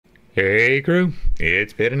Hey crew,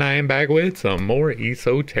 it's Pitt and I am back with some more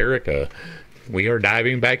Esoterica. We are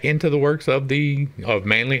diving back into the works of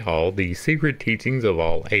Manly Hall, the secret teachings of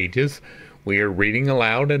all ages. We are reading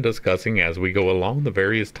aloud and discussing as we go along the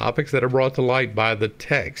various topics that are brought to light by the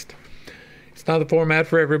text. It's not the format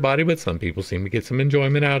for everybody, but some people seem to get some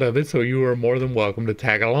enjoyment out of it, so you are more than welcome to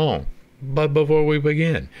tag along. But before we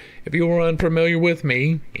begin, if you are unfamiliar with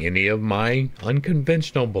me, any of my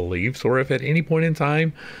unconventional beliefs, or if at any point in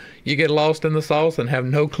time you get lost in the sauce and have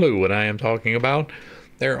no clue what I am talking about,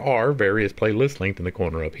 there are various playlists linked in the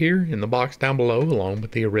corner up here, in the box down below, along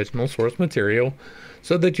with the original source material,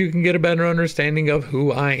 so that you can get a better understanding of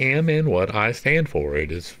who I am and what I stand for.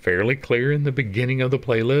 It is fairly clear in the beginning of the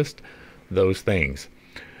playlist, those things.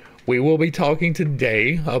 We will be talking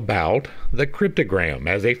today about the cryptogram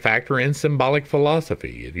as a factor in symbolic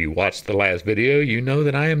philosophy. If you watched the last video, you know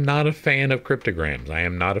that I am not a fan of cryptograms. I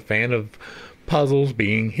am not a fan of puzzles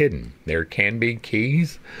being hidden. There can be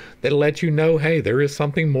keys that let you know, hey, there is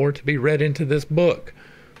something more to be read into this book.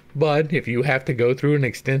 But if you have to go through an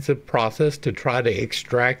extensive process to try to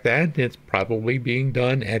extract that, it's probably being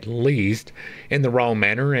done at least in the wrong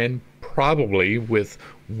manner and probably with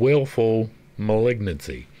willful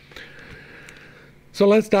malignancy. So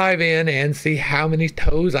let's dive in and see how many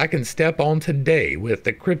toes I can step on today with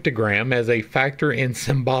the cryptogram as a factor in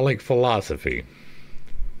symbolic philosophy.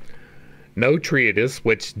 No treatise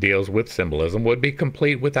which deals with symbolism would be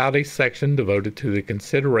complete without a section devoted to the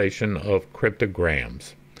consideration of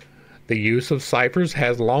cryptograms. The use of ciphers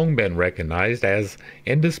has long been recognized as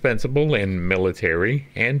indispensable in military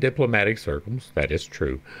and diplomatic circles. That is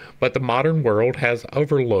true. But the modern world has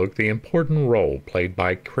overlooked the important role played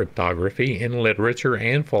by cryptography in literature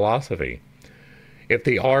and philosophy. If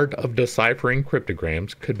the art of deciphering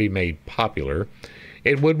cryptograms could be made popular,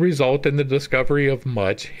 it would result in the discovery of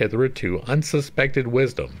much hitherto unsuspected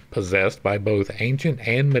wisdom possessed by both ancient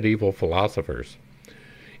and medieval philosophers.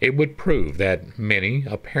 It would prove that many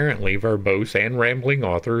apparently verbose and rambling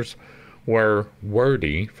authors were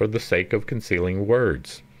wordy for the sake of concealing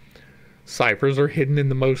words. Ciphers are hidden in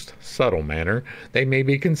the most subtle manner. They may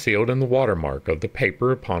be concealed in the watermark of the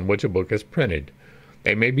paper upon which a book is printed.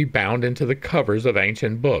 They may be bound into the covers of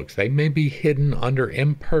ancient books. They may be hidden under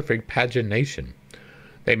imperfect pagination.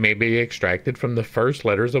 They may be extracted from the first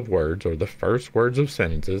letters of words or the first words of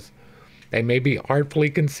sentences. They may be artfully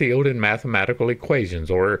concealed in mathematical equations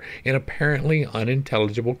or in apparently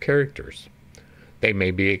unintelligible characters. They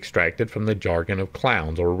may be extracted from the jargon of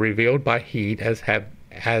clowns or revealed by heat as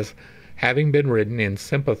having been written in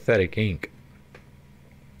sympathetic ink.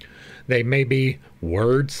 They may be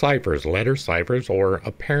word ciphers, letter ciphers, or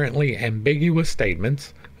apparently ambiguous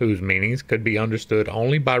statements whose meanings could be understood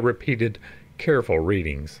only by repeated, careful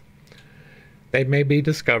readings. They may be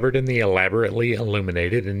discovered in the elaborately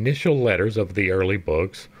illuminated initial letters of the early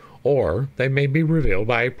books, or they may be revealed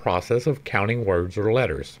by a process of counting words or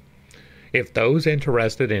letters. If those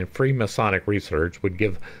interested in Freemasonic research would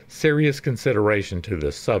give serious consideration to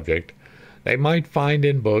this subject, they might find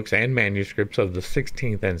in books and manuscripts of the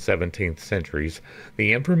 16th and 17th centuries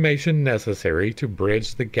the information necessary to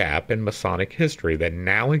bridge the gap in Masonic history that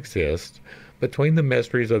now exists between the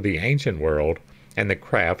mysteries of the ancient world and the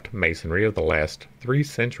craft masonry of the last 3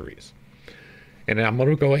 centuries. And I'm going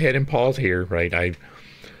to go ahead and pause here, right?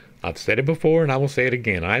 I've said it before and I will say it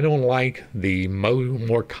again. I don't like the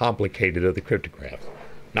more complicated of the cryptographs.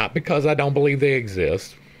 Not because I don't believe they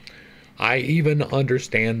exist. I even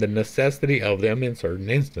understand the necessity of them in certain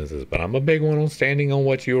instances, but I'm a big one on standing on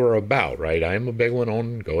what you are about, right? I am a big one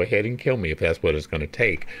on go ahead and kill me if that's what it's going to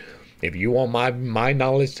take. If you want my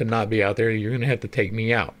knowledge to not be out there, you're going to have to take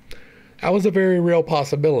me out. That was a very real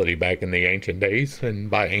possibility back in the ancient days, and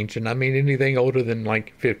by ancient I mean anything older than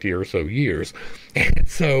like 50 or so years. And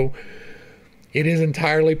so it is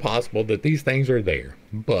entirely possible that these things are there,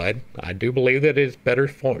 but I do believe that it's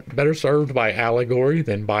better served by allegory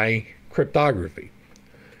than by cryptography.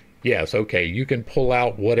 Yes, okay, you can pull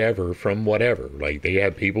out whatever from whatever. Like they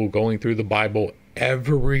have people going through the Bible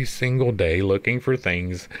every single day looking for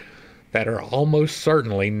things that are almost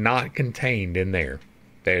certainly not contained in there.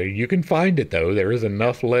 You can find it though. There is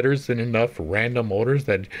enough letters and enough random orders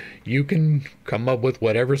that you can come up with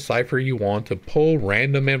whatever cipher you want to pull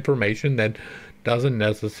random information that doesn't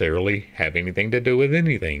necessarily have anything to do with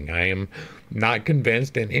anything. I am not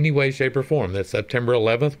convinced in any way, shape, or form that September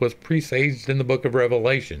 11th was presaged in the book of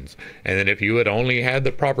Revelations, and that if you had only had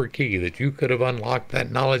the proper key that you could have unlocked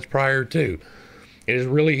that knowledge prior to. It is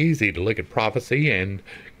really easy to look at prophecy and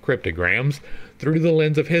cryptograms through the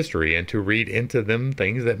lens of history and to read into them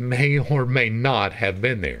things that may or may not have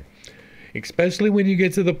been there. especially when you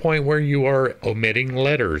get to the point where you are omitting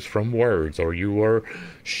letters from words or you are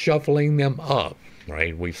shuffling them up,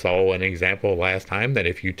 right? We saw an example last time that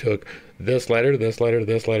if you took this letter, this letter,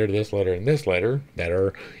 this letter, this letter, and this letter that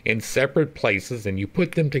are in separate places and you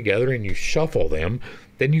put them together and you shuffle them,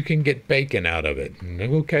 then you can get bacon out of it.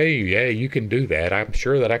 Okay, yeah, you can do that. I'm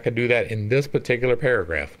sure that I could do that in this particular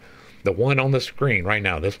paragraph. The one on the screen right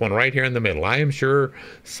now, this one right here in the middle. I am sure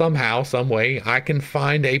somehow, some way, I can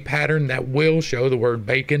find a pattern that will show the word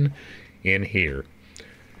bacon in here.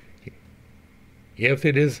 If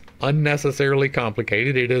it is unnecessarily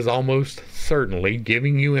complicated, it is almost certainly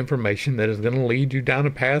giving you information that is going to lead you down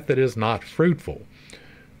a path that is not fruitful.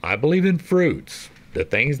 I believe in fruits. The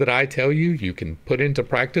things that I tell you, you can put into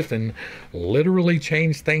practice and literally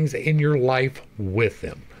change things in your life with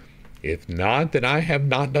them. If not, then I have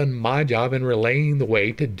not done my job in relaying the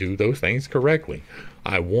way to do those things correctly.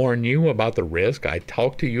 I warn you about the risk. I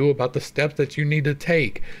talk to you about the steps that you need to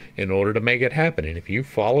take in order to make it happen. And if you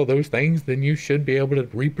follow those things, then you should be able to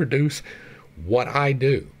reproduce what I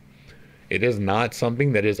do. It is not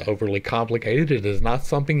something that is overly complicated. It is not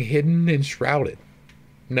something hidden and shrouded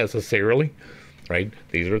necessarily, right?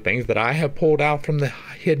 These are things that I have pulled out from the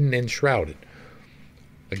hidden and shrouded.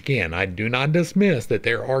 Again, I do not dismiss that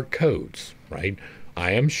there are codes, right?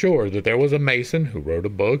 I am sure that there was a Mason who wrote a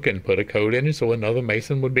book and put a code in it so another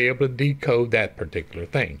Mason would be able to decode that particular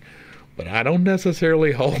thing. But I don't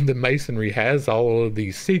necessarily hold that Masonry has all of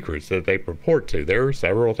these secrets that they purport to. There are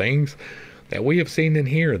several things that we have seen in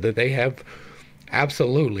here that they have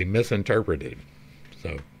absolutely misinterpreted.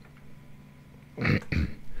 So,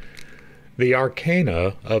 the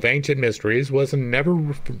arcana of ancient mysteries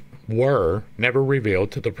were never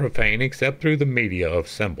revealed to the profane except through the media of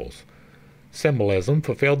symbols. Symbolism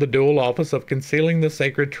fulfilled the dual office of concealing the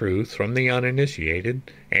sacred truths from the uninitiated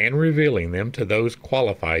and revealing them to those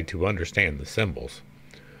qualified to understand the symbols.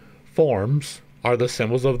 Forms are the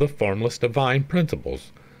symbols of the formless divine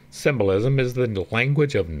principles. Symbolism is the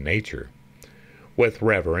language of nature. With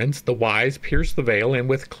reverence, the wise pierce the veil and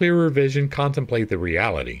with clearer vision contemplate the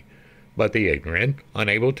reality. But the ignorant,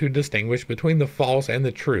 unable to distinguish between the false and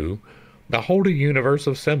the true, behold a universe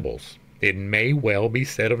of symbols. It may well be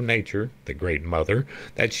said of nature, the great mother,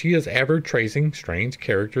 that she is ever tracing strange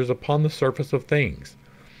characters upon the surface of things.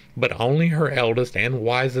 But only her eldest and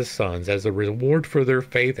wisest sons, as a reward for their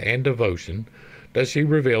faith and devotion, does she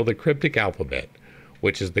reveal the cryptic alphabet,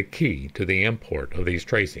 which is the key to the import of these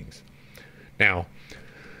tracings. Now,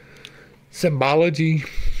 symbology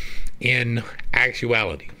in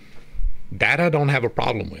actuality, that I don't have a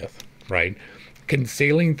problem with, right?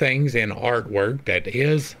 Concealing things in artwork that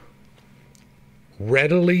is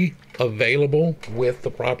readily available with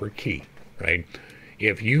the proper key, right?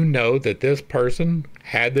 If you know that this person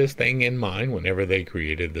had this thing in mind whenever they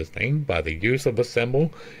created this thing by the use of a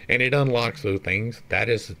symbol and it unlocks those things, that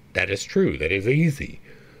is true. That is easy,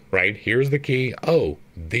 right? Here's the key. Oh,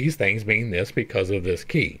 these things mean this because of this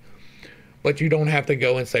key. But you don't have to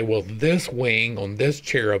go and say, well, this wing on this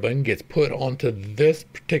cherubim gets put onto this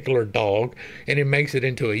particular dog and it makes it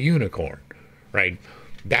into a unicorn, right?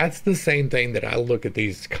 That's the same thing that I look at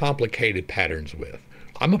these complicated patterns with.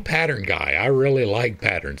 I'm a pattern guy. I really like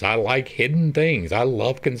patterns. I like hidden things. I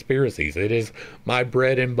love conspiracies. It is my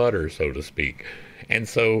bread and butter, so to speak. And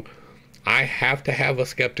so I have to have a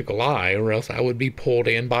skeptical eye or else I would be pulled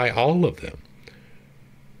in by all of them.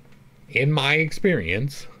 In my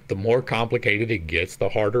experience, the more complicated it gets, the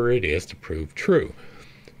harder it is to prove true.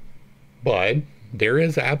 But there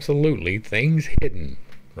is absolutely things hidden,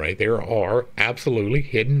 right? There are absolutely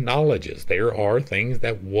hidden knowledges. There are things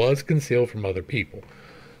that was concealed from other people.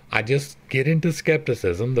 I just get into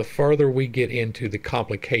skepticism the further we get into the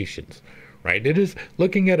complications, right? It is,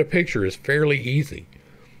 looking at a picture is fairly easy,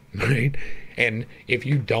 right? And if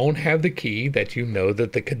you don't have the key that you know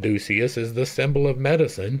that the caduceus is the symbol of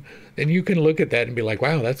medicine, then you can look at that and be like,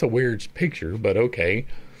 wow, that's a weird picture, but okay.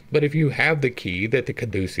 But if you have the key that the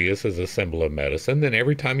caduceus is a symbol of medicine, then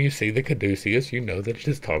every time you see the caduceus, you know that it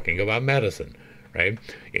is talking about medicine, right?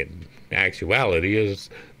 In actuality, is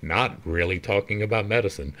not really talking about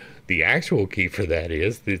medicine. The actual key for that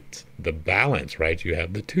is the balance, right? You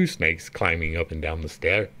have the two snakes climbing up and down the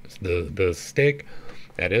stick.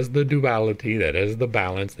 That is the duality. That is the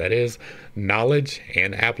balance. That is knowledge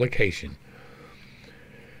and application.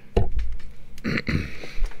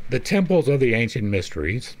 The temples of the ancient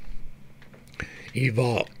mysteries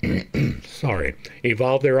evolved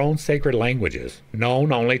their own sacred languages,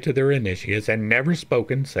 known only to their initiates and never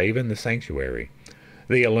spoken save in the sanctuary.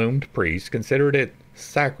 The illumined priests considered it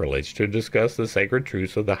sacrilege to discuss the sacred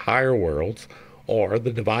truths of the higher worlds or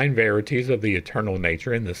the divine verities of the eternal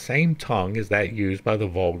nature in the same tongue as that used by the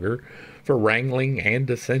vulgar for wrangling and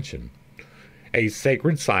dissension. A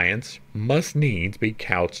sacred science must needs be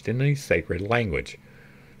couched in a sacred language.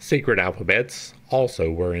 Secret alphabets also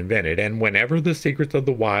were invented, and whenever the secrets of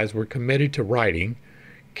the wise were committed to writing,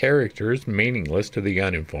 characters meaningless to the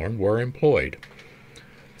uninformed were employed.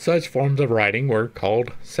 Such forms of writing were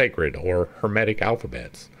called sacred or hermetic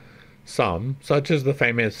alphabets. Some, such as the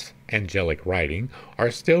famous angelic writing, are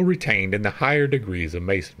still retained in the higher degrees of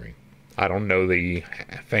Masonry. I don't know the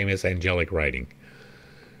famous angelic writing.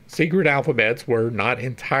 Secret alphabets were not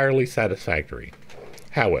entirely satisfactory.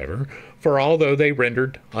 However, for although they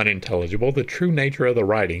rendered unintelligible the true nature of the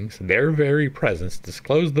writings, their very presence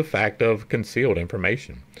disclosed the fact of concealed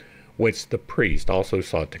information, which the priest also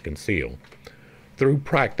sought to conceal. Through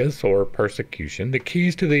practice or persecution, the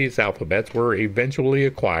keys to these alphabets were eventually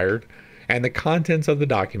acquired, and the contents of the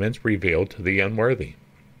documents revealed to the unworthy.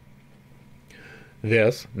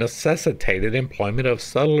 This necessitated employment of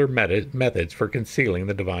subtler methods for concealing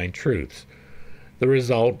the divine truths. The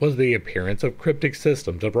result was the appearance of cryptic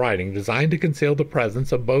systems of writing designed to conceal the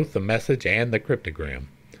presence of both the message and the cryptogram.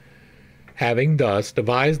 Having thus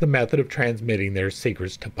devised the method of transmitting their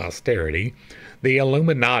secrets to posterity, the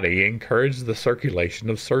Illuminati encouraged the circulation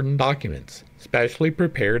of certain documents, specially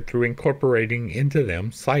prepared through incorporating into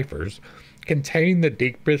them ciphers containing the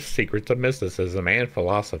deepest secrets of mysticism and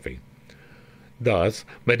philosophy. Thus,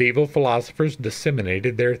 medieval philosophers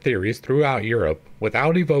disseminated their theories throughout Europe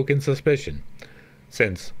without evoking suspicion,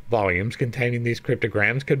 since volumes containing these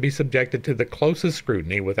cryptograms could be subjected to the closest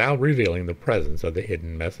scrutiny without revealing the presence of the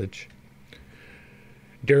hidden message.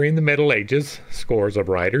 During the Middle Ages, scores of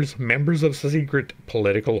writers, members of secret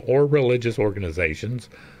political or religious organizations,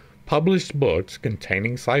 published books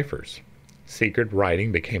containing ciphers. Secret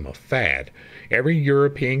writing became a fad. Every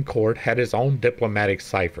European court had its own diplomatic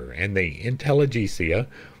cipher, and the intelligentsia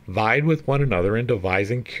vied with one another in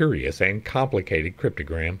devising curious and complicated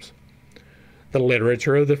cryptograms. The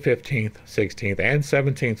literature of the 15th, 16th, and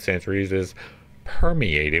 17th centuries is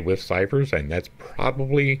permeated with ciphers, and that's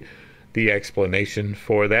probably the explanation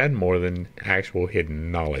for that more than actual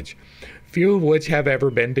hidden knowledge, few of which have ever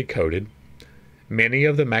been decoded. Many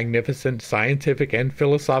of the magnificent scientific and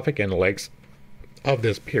philosophic intellects of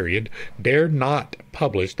this period dared not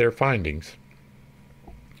publish their findings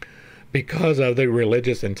because of the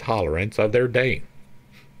religious intolerance of their day.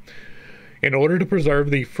 In order to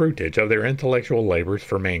preserve the fruitage of their intellectual labors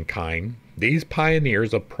for mankind, these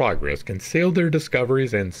pioneers of progress concealed their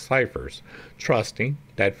discoveries in ciphers, trusting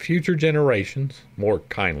that future generations, more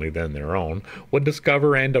kindly than their own, would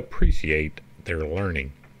discover and appreciate their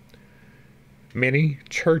learning. Many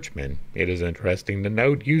churchmen, it is interesting to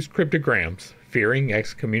note, used cryptograms, fearing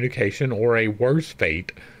excommunication or a worse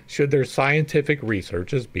fate should their scientific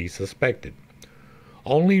researches be suspected.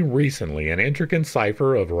 Only recently an intricate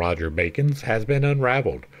cipher of Roger Bacon's has been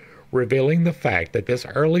unraveled, revealing the fact that this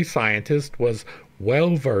early scientist was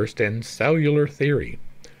well versed in cellular theory.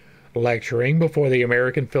 Lecturing before the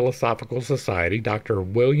American Philosophical Society, Dr.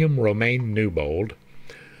 William Romaine Newbold,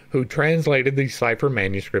 who translated the cipher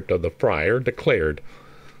manuscript of the friar, declared,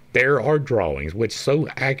 "There are drawings which so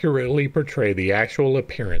accurately portray the actual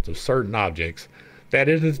appearance of certain objects that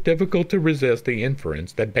it is difficult to resist the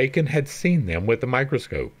inference that Bacon had seen them with the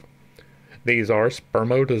microscope. These are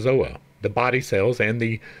spermatozoa, the body cells, and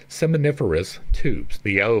the seminiferous tubes,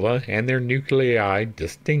 the ova, and their nuclei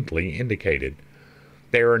distinctly indicated.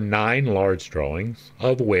 There are 9 large drawings,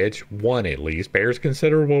 of which one at least bears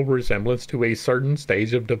considerable resemblance to a certain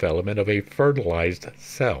stage of development of a fertilized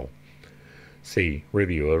cell." See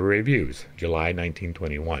Review of Reviews, July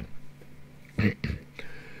 1921.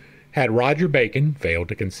 Had Roger Bacon failed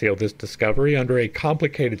to conceal this discovery under a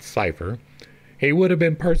complicated cipher, he would have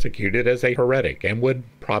been persecuted as a heretic and would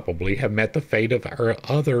probably have met the fate of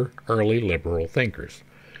other early liberal thinkers.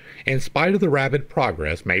 In spite of the rapid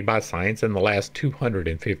progress made by science in the last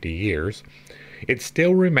 250 years, it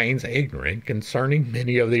still remains ignorant concerning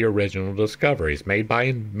many of the original discoveries made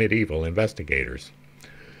by medieval investigators.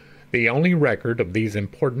 The only record of these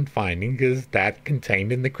important findings is that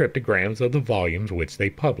contained in the cryptograms of the volumes which they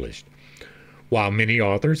published. While many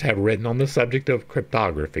authors have written on the subject of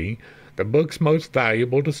cryptography, the books most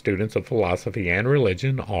valuable to students of philosophy and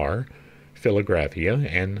religion are Philographia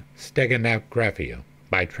and Steganographia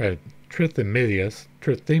by Trithemius,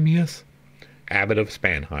 Abbot of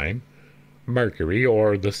Spanheim, Mercury,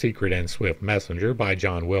 or The Secret and Swift Messenger by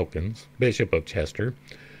John Wilkins, Bishop of Chester,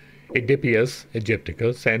 Oedipius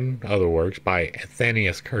Egypticus, and other works by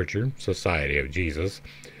Athenaeus Kircher, Society of Jesus,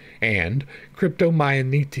 and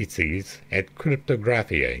Cryptomaionites et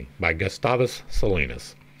Cryptographiae by Gustavus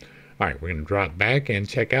Solinus. All right, we're going to drop back and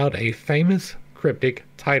check out a famous cryptic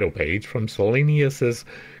title page from Solinus's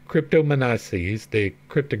Cryptomaionites de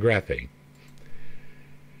Cryptographiae.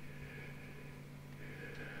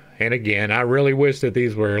 And again, I really wish that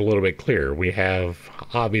these were a little bit clearer. We have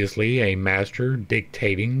obviously a master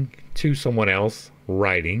dictating to someone else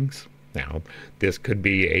writings. Now, this could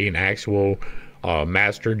be an actual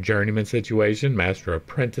master journeyman situation, master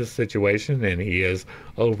apprentice situation, and he is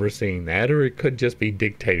overseeing that, or it could just be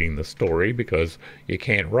dictating the story because you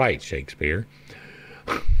can't write Shakespeare.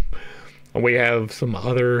 We have some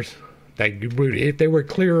others that, if they were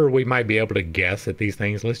clearer, we might be able to guess at these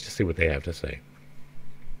things. Let's just see what they have to say.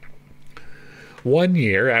 1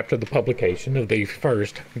 year after the publication of the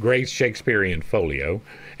first great Shakespearean folio,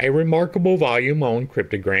 a remarkable volume on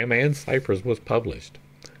cryptogram and ciphers was published.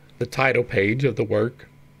 The title page of the work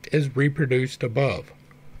is reproduced above.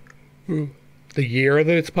 The year of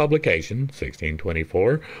its publication,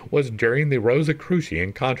 1624, was during the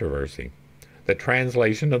Rosicrucian controversy. The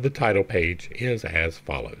translation of the title page is as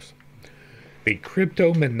follows. The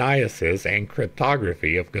Cryptomaionices and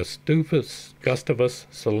Cryptography of Gustavus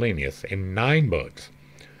Solinus in 9 books,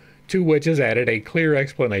 to which is added a clear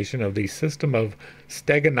explanation of the system of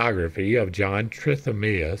steganography of John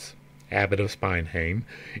Trithemius, abbot of Spineheim,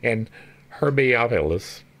 and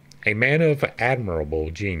Herbiapulus, a man of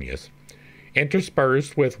admirable genius,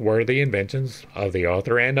 interspersed with worthy inventions of the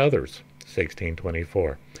author and others,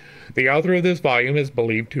 1624. The author of this volume is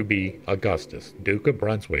believed to be Augustus, Duke of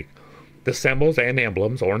Brunswick. The symbols and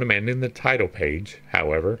emblems ornamenting the title page,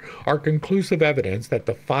 however, are conclusive evidence that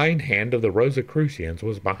the fine hand of the Rosicrucians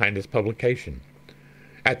was behind its publication.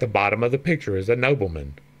 At the bottom of the picture is a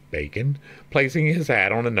nobleman, Bacon, placing his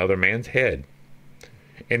hat on another man's head.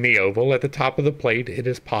 In the oval at the top of the plate, it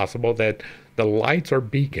is possible that the lights are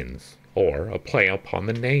beacons, or a play upon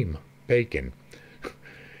the name, Bacon.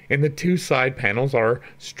 In the 2 side panels are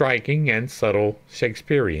striking and subtle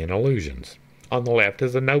Shakespearean allusions. On the left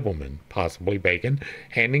is a nobleman, possibly Bacon,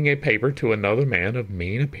 handing a paper to another man of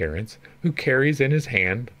mean appearance who carries in his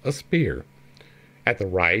hand a spear. At the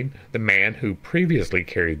right, the man who previously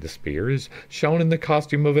carried the spear is shown in the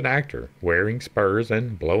costume of an actor, wearing spurs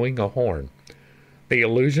and blowing a horn. The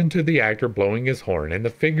allusion to the actor blowing his horn and the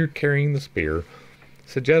figure carrying the spear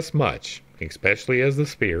suggests much, especially as the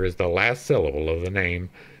spear is the last syllable of the name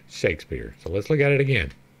Shakespeare. So let's look at it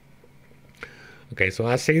again. Okay, so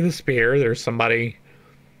I see the spear. There's somebody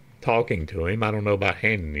talking to him. I don't know about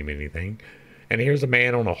handing him anything. And here's a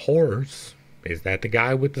man on a horse. Is that the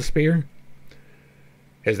guy with the spear?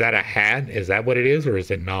 Is that a hat? Is that what it is? Or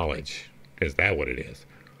is it knowledge? Is that what it is?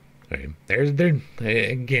 Okay,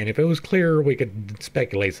 again, if it was clearer, we could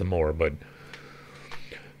speculate some more. But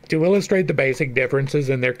to illustrate the basic differences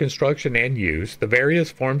in their construction and use, the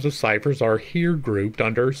various forms of ciphers are here grouped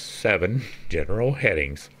under 7 general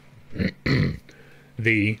headings.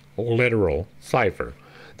 The literal cipher.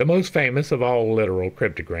 The most famous of all literal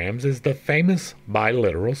cryptograms is the famous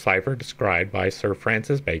biliteral cipher described by Sir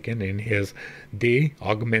Francis Bacon in his De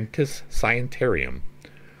Augmentis Scientiarum.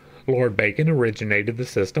 Lord Bacon originated the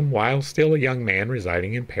system while still a young man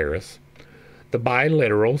residing in Paris. The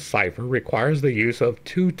biliteral cipher requires the use of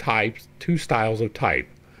two styles of type.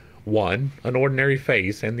 One, an ordinary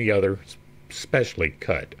face, and the other specially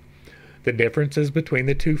cut. The differences between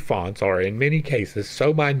the 2 fonts are in many cases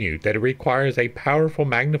so minute that it requires a powerful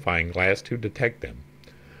magnifying glass to detect them.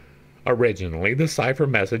 Originally, the cipher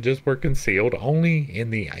messages were concealed only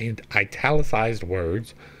in the italicized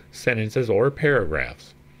words, sentences, or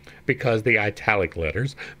paragraphs, because the italic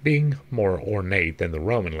letters, being more ornate than the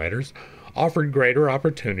Roman letters, offered greater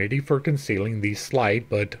opportunity for concealing these slight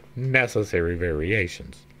but necessary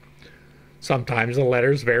variations. Sometimes the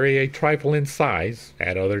letters vary a trifle in size,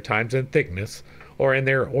 at other times in thickness, or in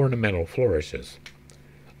their ornamental flourishes.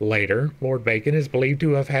 Later, Lord Bacon is believed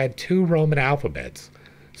to have had 2 Roman alphabets,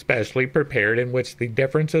 specially prepared, in which the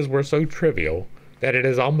differences were so trivial that it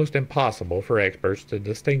is almost impossible for experts to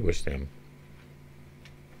distinguish them.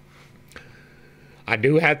 I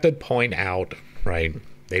do have to point out, right,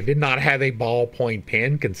 they did not have a ballpoint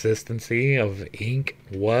pen. Consistency of ink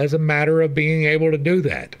was a matter of being able to do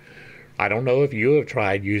that. I don't know if you have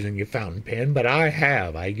tried using a fountain pen, but I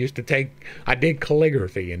have. I did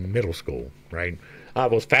calligraphy in middle school, right? I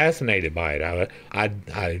was fascinated by it.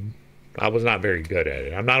 I was not very good at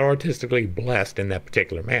it. I'm not artistically blessed in that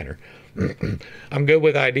particular manner. I'm good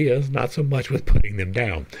with ideas, not so much with putting them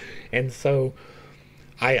down. And so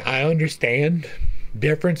I understand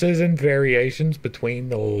differences and variations between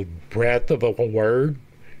the breadth of a word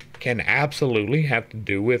can absolutely have to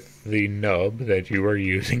do with the nub that you are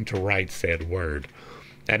using to write said word.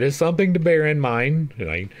 That is something to bear in mind.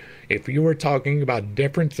 Right? If you were talking about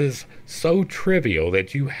differences so trivial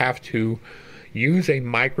that you have to use a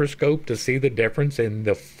microscope to see the difference in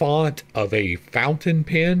the font of a fountain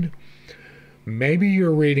pen, maybe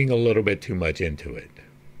you're reading a little bit too much into it.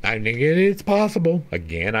 I mean, it's possible.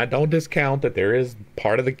 Again, I don't discount that there is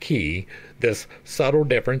part of the key, this subtle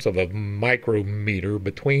difference of a micrometer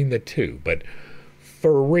between the two. But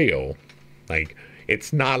for real, like,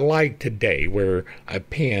 it's not like today where a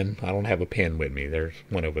pen, I don't have a pen with me, there's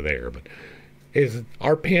one over there, but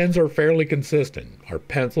our pens are fairly consistent. Our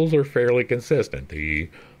pencils are fairly consistent. The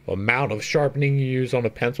amount of sharpening you use on a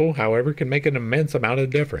pencil, however, can make an immense amount of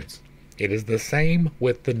difference. It is the same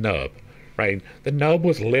with the nub, right? The nub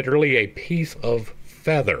was literally a piece of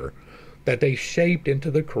feather that they shaped into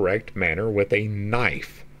the correct manner with a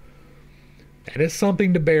knife. That is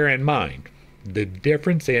something to bear in mind. The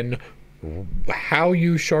difference in how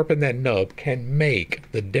you sharpen that nub can make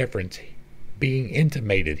the difference being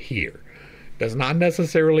intimated here. Does not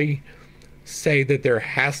necessarily say that there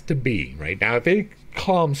has to be, right? Now, if it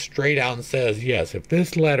comes straight out and says, yes, if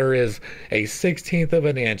this letter is a 1/16 of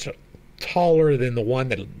an inch taller than the one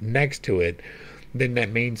that next to it, then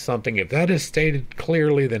that means something. If that is stated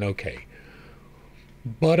clearly, then okay.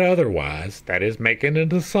 But otherwise, that is making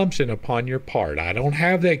an assumption upon your part. I don't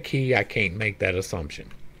have that key. I can't make that assumption.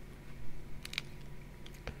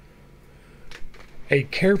 A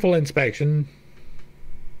careful inspection.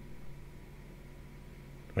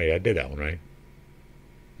 Wait, I did that one, right?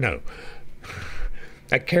 No.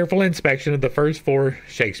 A careful inspection of the first 4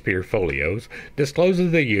 Shakespeare folios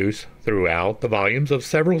discloses the use throughout the volumes of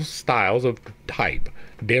several styles of type,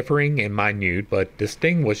 differing in minute but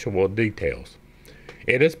distinguishable details.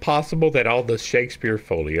 It is possible that all the Shakespeare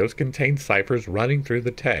folios contain ciphers running through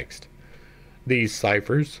the text. These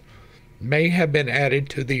ciphers may have been added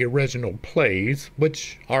to the original plays,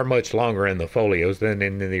 which are much longer in the folios than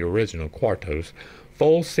in the original quartos.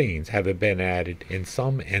 Full scenes have been added in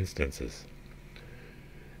some instances.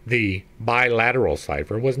 The bilateral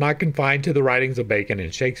cipher was not confined to the writings of Bacon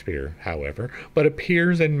and Shakespeare, however, but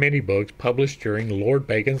appears in many books published during Lord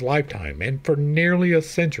Bacon's lifetime and for nearly a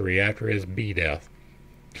century after his death.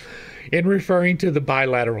 In referring to the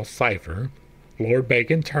bilateral cipher, Lord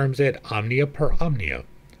Bacon terms it omnia per omnia.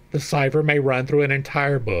 The cipher may run through an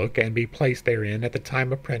entire book and be placed therein at the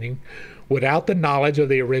time of printing without the knowledge of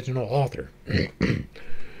the original author,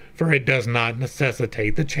 for it does not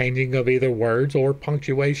necessitate the changing of either words or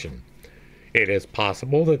punctuation. It is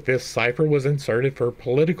possible that this cipher was inserted for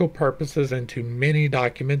political purposes into many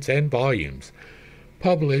documents and volumes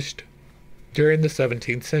published during the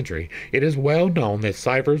 17th century. It is well known that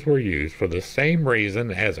ciphers were used for the same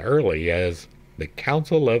reason as early as the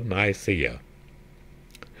Council of Nicaea.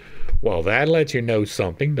 Well, that lets you know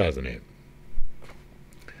something, doesn't it?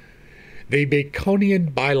 The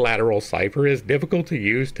Baconian bilateral cipher is difficult to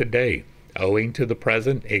use today, owing to the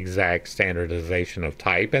present exact standardization of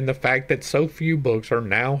type and the fact that so few books are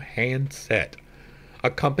now hand-set.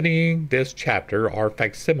 Accompanying this chapter are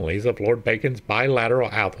facsimiles of Lord Bacon's bilateral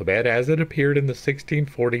alphabet as it appeared in the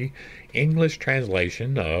 1640 English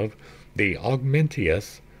translation of the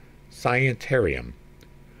Augmentius Scientiarum.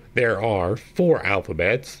 There are 4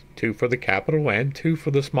 alphabets, 2 for the capital and 2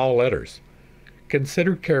 for the small letters.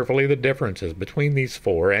 Consider carefully the differences between these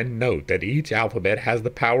 4 and note that each alphabet has the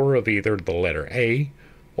power of either the letter A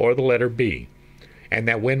or the letter B, and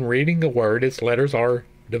that when reading a word its letters are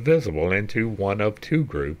divisible into one of 2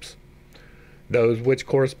 groups, those which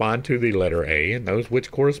correspond to the letter A and those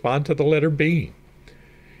which correspond to the letter B.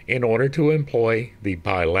 In order to employ the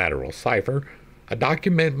bilateral cipher, a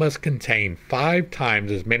document must contain 5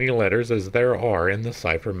 times as many letters as there are in the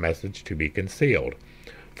cipher message to be concealed,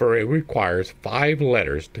 for it requires 5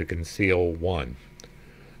 letters to conceal 1.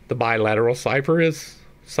 The bilateral cipher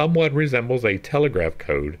somewhat resembles a telegraph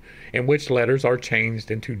code in which letters are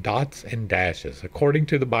changed into dots and dashes according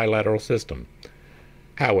to the bilateral system.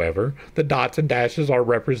 However, the dots and dashes are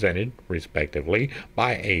represented, respectively,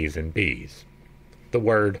 by A's and B's. The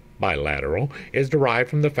word bilateral is derived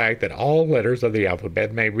from the fact that all letters of the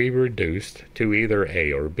alphabet may be reduced to either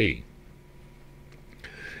A or B.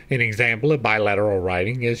 An example of bilateral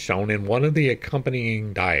writing is shown in one of the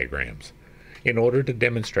accompanying diagrams. In order to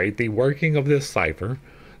demonstrate the working of this cipher,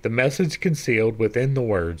 the message concealed within the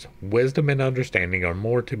words "wisdom and understanding are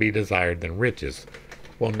more to be desired than riches"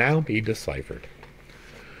 will now be deciphered.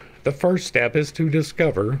 The first step is to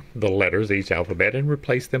discover the letters of each alphabet and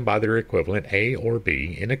replace them by their equivalent A or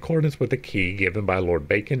B in accordance with the key given by Lord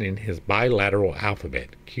Bacon in his bilateral alphabet,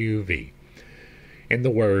 QV. In the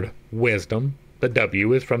word wisdom, the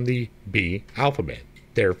W is from the B alphabet.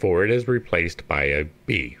 Therefore, it is replaced by a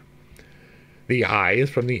B. The I is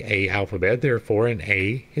from the A alphabet. Therefore, an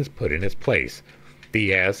A is put in its place.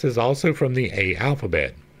 The S is also from the A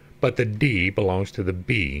alphabet, but the D belongs to the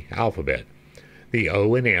B alphabet. The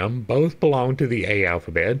O and M both belong to the A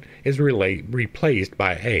alphabet, is replaced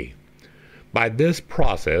by A. By this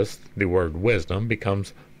process, the word wisdom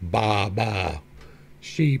becomes ba,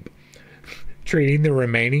 sheep, treating the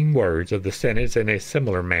remaining words of the sentence in a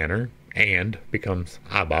similar manner, and becomes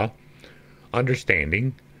abba,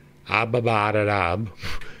 understanding, abba-ba-da-dab,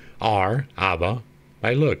 are, abba.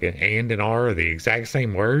 Hey, look, and R are the exact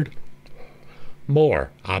same word.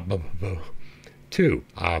 More, abba, to,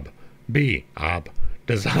 ab, be, ab,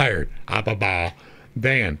 desired, abba, ba,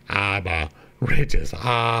 than, abba, riches,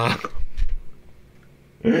 ah.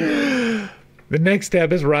 The next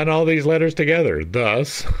step is run all these letters together.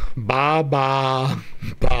 Thus, ba ba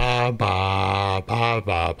ba ba ba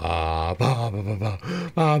ba ba ba ba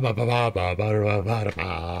ba ba ba ba ba ba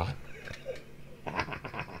ba.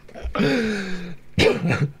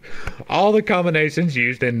 All the combinations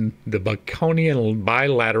used in the Baconian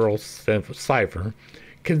bilateral cipher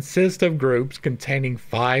consist of groups containing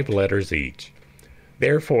 5 letters each.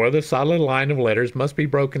 Therefore, the solid line of letters must be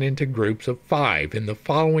broken into groups of 5 in the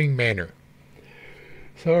following manner.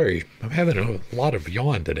 Sorry, I'm having a lot of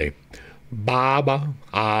yawn today. Baba,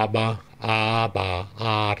 abba, abba,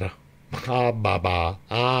 ada, ababa,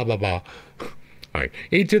 ababa. All right,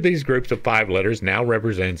 each of these groups of 5 letters now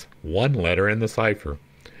represents 1 letter in the cipher,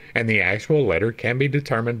 and the actual letter can be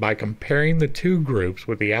determined by comparing the 2 groups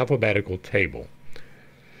with the alphabetical table.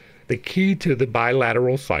 The key to the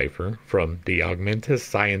bilateral cipher from De Augmentis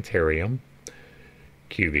Scientiarum,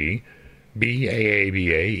 QV,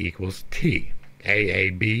 BAABA equals T,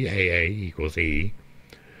 AABAA equals E,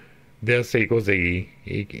 this equals E,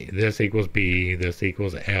 this equals B, this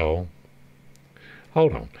equals L.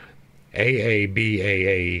 Hold on.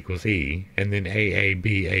 AABAA equals E, and then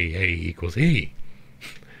AABAA equals E.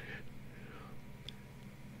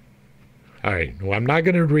 All right, well, I'm not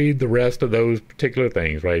going to read the rest of those particular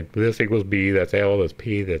things, right? This equals B, that's L, that's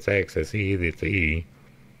P, that's X, that's E, that's E,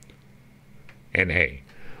 and A.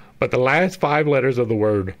 But the last 5 letters of the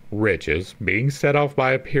word riches, being set off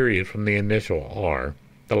by a period from the initial R,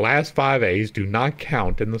 the last 5 A's do not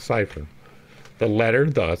count in the cipher. The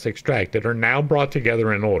letters thus extracted are now brought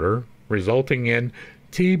together in order, resulting in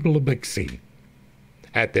T-blbxi.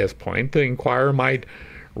 At this point, the inquirer might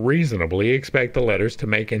reasonably expect the letters to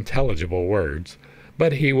make intelligible words,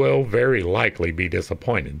 but he will very likely be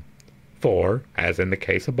disappointed. For, as in the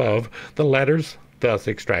case above, the letters thus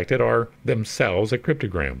extracted are themselves a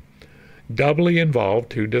cryptogram, doubly involved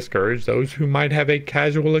to discourage those who might have a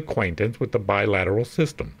casual acquaintance with the bilateral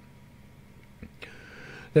system.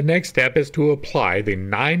 The next step is to apply the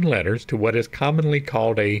 9 letters to what is commonly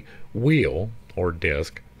called a wheel or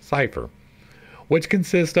disk cipher, which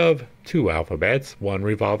consists of 2 alphabets, one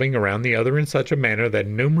revolving around the other in such a manner that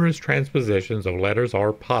numerous transpositions of letters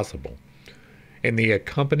are possible. In the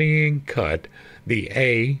accompanying cut, the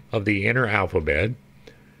A of the inner alphabet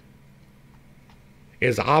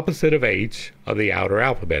is opposite of H of the outer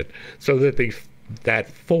alphabet, so that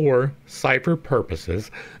for cipher purposes,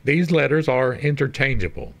 these letters are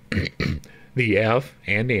interchangeable. The F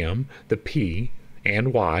and M, the P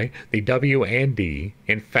and Y, the W and D,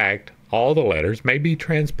 in fact, all the letters may be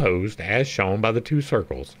transposed as shown by the 2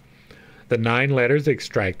 circles. The 9 letters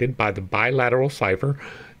extracted by the bilateral cipher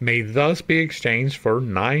may thus be exchanged for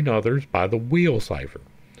 9 others by the wheel cipher.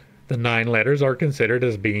 The 9 letters are considered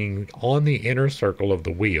as being on the inner circle of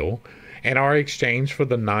the wheel and are exchanged for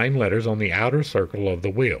the 9 letters on the outer circle of the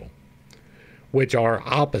wheel, which are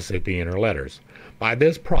opposite the inner letters. By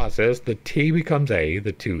this process, the T becomes A,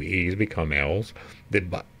 the 2 E's become L's,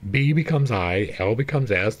 the B becomes I, L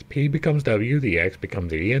becomes S, the P becomes W, the X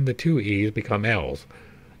becomes E, and the 2 E's become L's.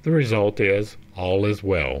 The result is all is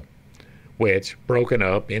well, which, broken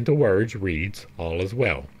up into words, reads all is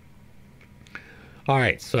well. All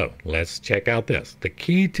right, so let's check out this. The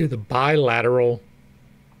key to the bilateral,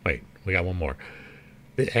 wait, we got one more.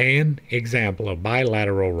 An example of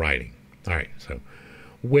bilateral writing. All right, so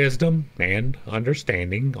wisdom and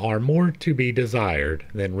understanding are more to be desired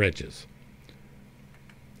than riches.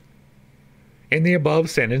 In the above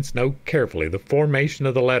sentence, note carefully the formation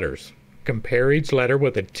of the letters. Compare each letter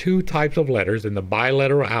with the 2 types of letters in the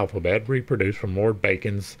bilateral alphabet reproduced from Lord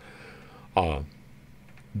Bacon's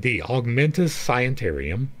De Augmentis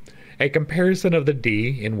Scientiarum. A comparison of the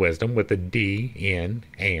D in wisdom with the D in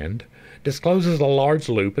and discloses a large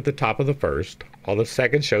loop at the top of the first, while the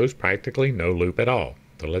second shows practically no loop at all.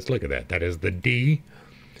 So let's look at that. That is the D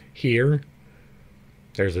here.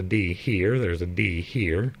 There's a D here. There's a D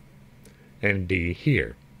here. And D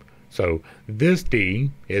here. So this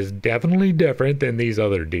D is definitely different than these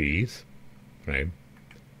other Ds, right?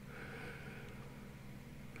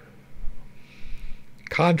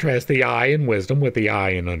 Contrast the I in wisdom with the I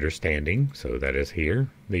in understanding. So that is here,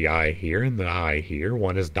 the I here, and the I here.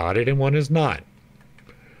 One is dotted and one is not.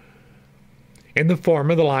 In the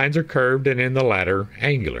former, the lines are curved, and in the latter,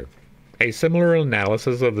 angular. A similar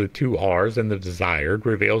analysis of the two R's in the desired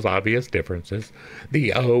reveals obvious differences.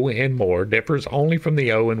 The O in more differs only from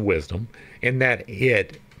the O in wisdom, in that a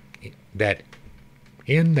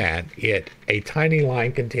tiny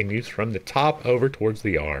line continues from the top over towards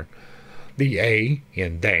the R. The A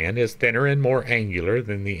in than is thinner and more angular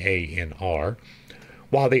than the A in R,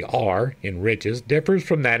 while the R in riches differs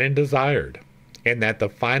from that in desired, in that the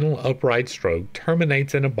final upright stroke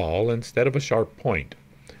terminates in a ball instead of a sharp point.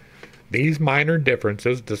 These minor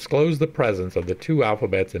differences disclose the presence of the two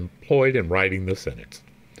alphabets employed in writing the sentence.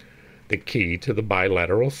 The key to the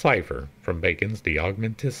bilateral cipher from Bacon's De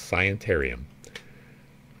Augmentis Scientiarum.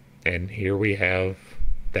 And here we have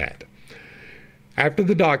that. After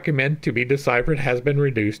the document to be deciphered has been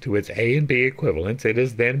reduced to its A and B equivalents, it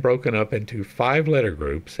is then broken up into 5 letter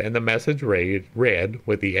groups, and the message read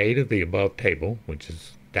with the aid of the above table, which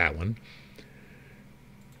is that one,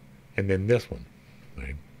 and then this one.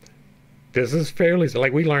 Right? This is fairly,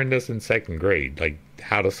 like we learned this in 2nd grade, like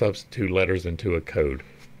how to substitute letters into a code.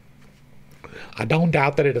 I don't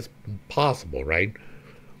doubt that it is possible, right?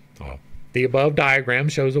 The above diagram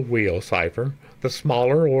shows a wheel cipher. The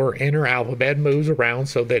smaller or inner alphabet moves around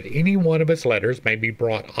so that any one of its letters may be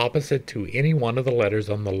brought opposite to any one of the letters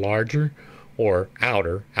on the larger or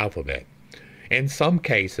outer alphabet. In some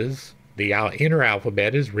cases, the inner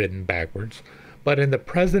alphabet is written backwards, but in the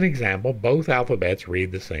present example, both alphabets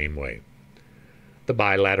read the same way. The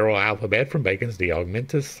bilateral alphabet from Bacon's De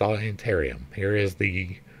Augmentis Scientiarum. Here is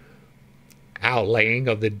the outlaying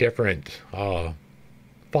of the different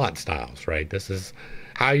font styles, right? This is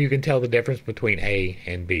how you can tell the difference between A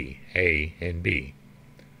and B, A and B.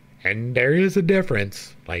 And there is a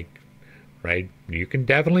difference, like, right? You can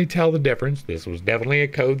definitely tell the difference. This was definitely a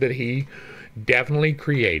code that he definitely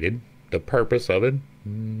created. The purpose of it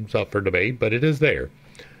is up for debate, but it is there.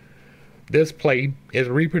 This plate is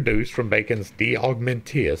reproduced from Bacon's De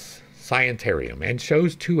Augmentis Scientiarum and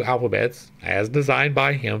shows two alphabets as designed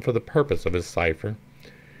by him for the purpose of his cipher.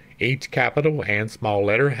 Each capital and small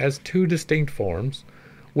letter has 2 distinct forms,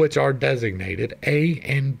 which are designated A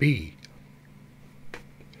and B.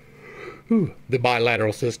 The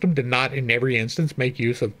bilateral system did not in every instance make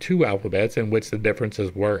use of 2 alphabets in which the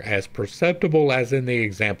differences were as perceptible as in the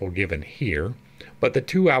example given here, but the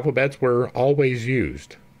 2 alphabets were always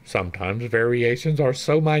used. Sometimes variations are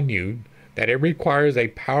so minute that it requires a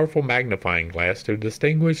powerful magnifying glass to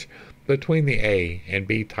distinguish between the A and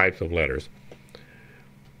B types of letters.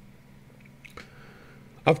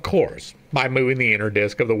 Of course, by moving the inner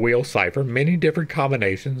disk of the wheel cipher, many different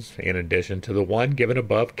combinations, in addition to the one given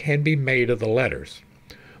above, can be made of the letters.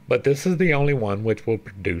 But this is the only one which will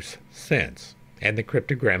produce sense, and the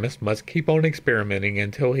cryptogrammist must keep on experimenting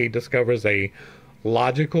until he discovers a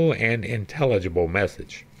logical and intelligible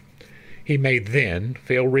message. He may then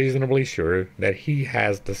feel reasonably sure that he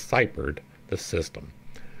has deciphered the system.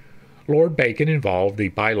 Lord Bacon involved the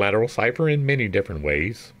bilateral cipher in many different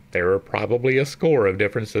ways. There are probably a score of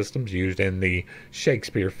different systems used in the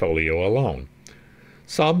Shakespeare folio alone,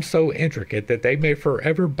 some so intricate that they may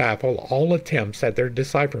forever baffle all attempts at their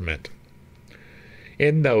decipherment.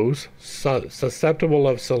 In those susceptible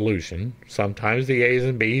of solution, sometimes the A's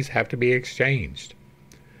and B's have to be exchanged.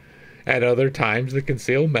 At other times, the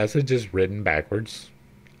concealed message is written backwards.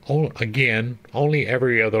 Again, only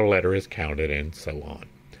every other letter is counted, and so on.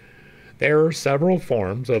 There are several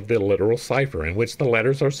forms of the literal cipher in which the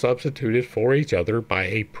letters are substituted for each other by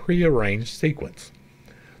a prearranged sequence.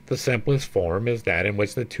 The simplest form is that in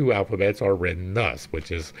which the 2 alphabets are written thus,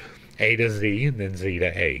 which is A to Z and then Z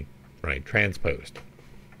to A, right, transposed.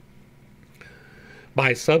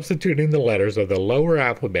 By substituting the letters of the lower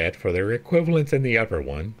alphabet for their equivalents in the upper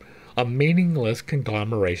one, a meaningless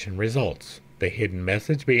conglomeration results, the hidden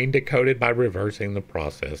message being decoded by reversing the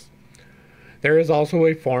process. There is also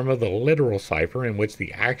a form of the literal cipher in which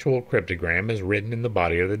the actual cryptogram is written in the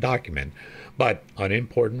body of the document, but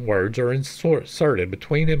unimportant words are inserted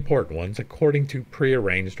between important ones according to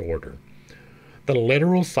prearranged order. The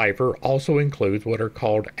literal cipher also includes what are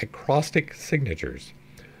called acrostic signatures,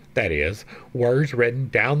 that is, words written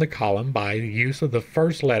down the column by the use of the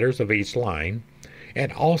first letters of each line,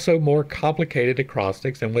 and also more complicated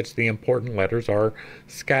acrostics in which the important letters are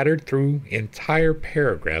scattered through entire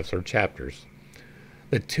paragraphs or chapters.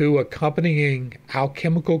 The two accompanying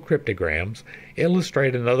alchemical cryptograms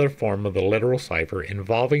illustrate another form of the literal cipher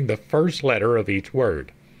involving the first letter of each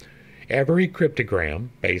word. Every cryptogram,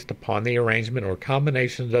 based upon the arrangement or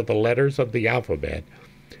combinations of the letters of the alphabet,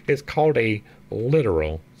 is called a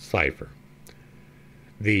literal cipher.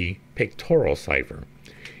 The pictorial cipher.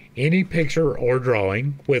 Any picture or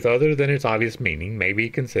drawing with other than its obvious meaning may be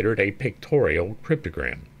considered a pictorial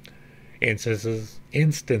cryptogram.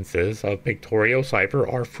 Instances of pictorial cipher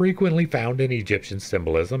are frequently found in Egyptian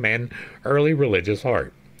symbolism and early religious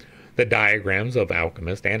art. The diagrams of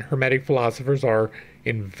alchemists and Hermetic philosophers are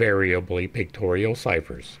invariably pictorial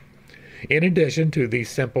ciphers. In addition to the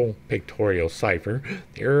simple pictorial cipher,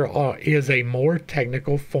 there is a more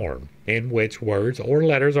technical form in which words or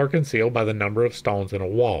letters are concealed by the number of stones in a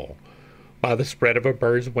wall, by the spread of a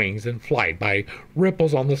bird's wings in flight, by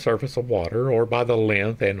ripples on the surface of water, or by the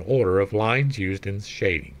length and order of lines used in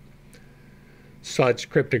shading. Such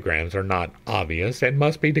cryptograms are not obvious and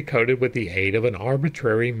must be decoded with the aid of an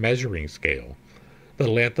arbitrary measuring scale, the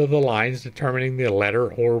length of the lines determining the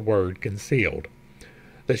letter or word concealed,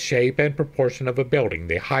 the shape and proportion of a building,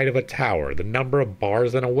 the height of a tower, the number of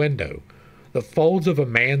bars in a window, the folds of a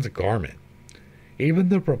man's garment. Even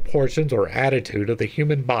the proportions or attitude of the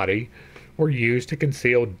human body were used to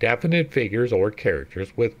conceal definite figures or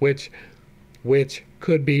characters with which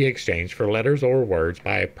could be exchanged for letters or words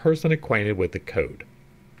by a person acquainted with the code.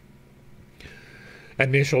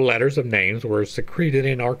 Initial letters of names were secreted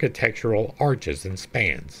in architectural arches and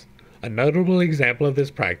spans. A notable example of this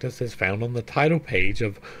practice is found on the title page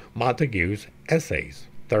of Montague's Essays,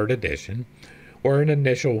 3rd edition, where an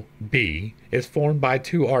initial B is formed by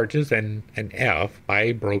two arches and an F by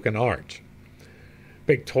a broken arch.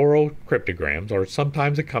 Pictorial cryptograms are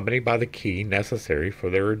sometimes accompanied by the key necessary for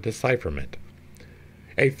their decipherment.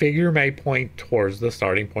 A figure may point towards the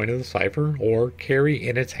starting point of the cipher or carry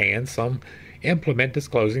in its hand some implement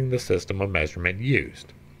disclosing the system of measurement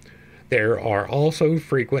used. There are also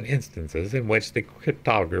frequent instances in which the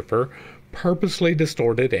cryptographer purposely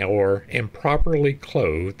distorted or improperly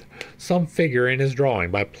clothed some figure in his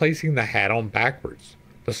drawing by placing the hat on backwards,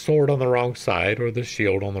 the sword on the wrong side, or the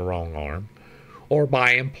shield on the wrong arm, or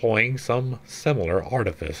by employing some similar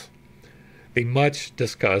artifice. The much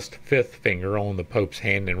discussed fifth finger on the Pope's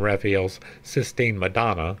hand in Raphael's Sistine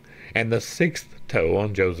Madonna, and the sixth toe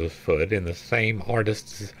on Joseph's foot in the same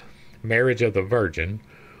artist's Marriage of the Virgin,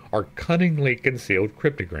 are cunningly concealed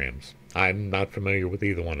cryptograms. I'm not familiar with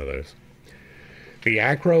either one of those. The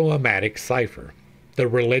acroamatic cipher. The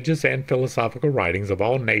religious and philosophical writings of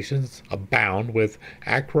all nations abound with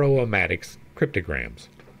acroamatic cryptograms,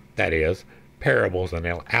 that is, parables and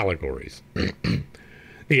allegories.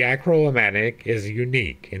 The acroamatic is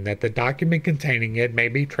unique in that the document containing it may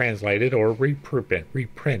be translated or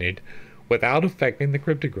reprinted without affecting the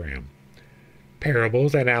cryptogram.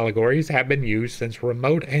 Parables and allegories have been used since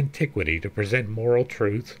remote antiquity to present moral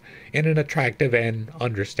truths in an attractive and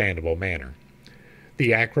understandable manner.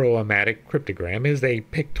 The acroamatic cryptogram is a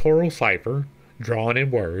pictorial cipher drawn in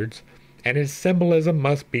words, and its symbolism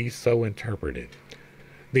must be so interpreted.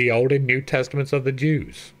 The Old and New Testaments of the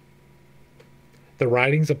Jews, the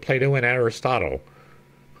writings of Plato and Aristotle,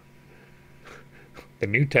 the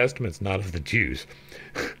New Testament's not of the Jews,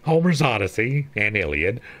 Homer's Odyssey and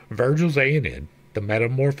Iliad, Virgil's Aeneid, the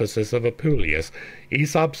Metamorphosis of Apuleius,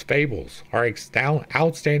 Aesop's Fables are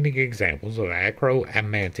outstanding examples of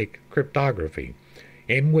acroamatic cryptography,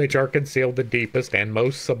 in which are concealed the deepest and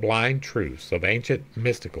most sublime truths of ancient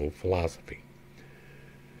mystical philosophy.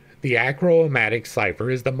 The acroamatic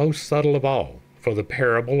cipher is the most subtle of all, for the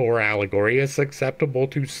parable or allegory is susceptible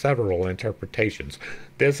to several interpretations.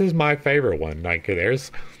 This is my favorite one.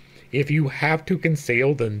 If you have to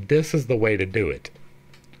conceal, then this is the way to do it.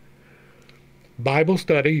 Bible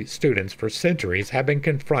study students for centuries have been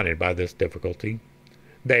confronted by this difficulty.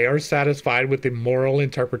 They are satisfied with the moral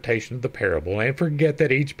interpretation of the parable and forget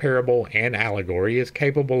that each parable and allegory is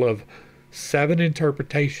capable of 7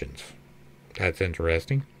 interpretations. That's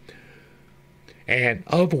interesting. And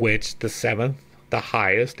of which the 7th, the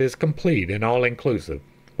highest, is complete and all-inclusive,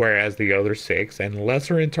 whereas the other 6 and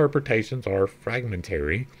lesser interpretations are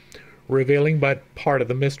fragmentary, revealing but part of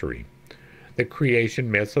the mystery. The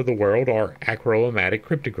creation myths of the world are acroamatic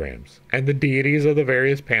cryptograms, and the deities of the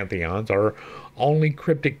various pantheons are only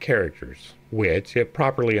cryptic characters, which, if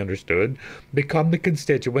properly understood, become the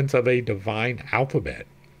constituents of a divine alphabet.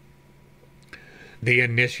 The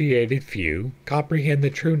initiated few comprehend the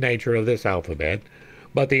true nature of this alphabet,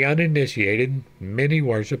 but the uninitiated, many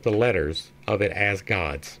worship the letters of it as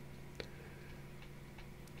gods.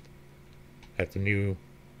 That's a new,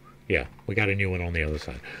 yeah, we got a new one on the other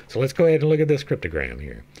side. So let's go ahead and look at this cryptogram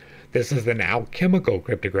here. This is an alchemical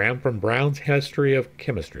cryptogram from Brown's History of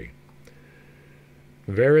Chemistry.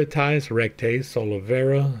 Veritas recte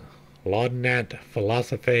solivera laudinat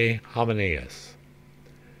philosophae hominius.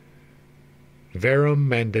 Verum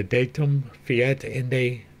mandatum fiat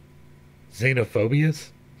inde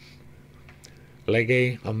xenophobius.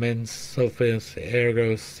 Lege amens sophis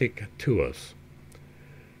ergo sic tuos.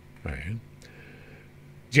 All right.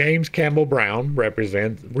 James Campbell Brown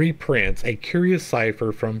reprints a curious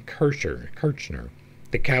cipher from Kirchner.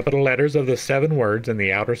 The capital letters of the 7 words in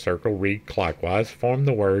the outer circle read clockwise, form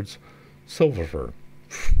the words sulphur.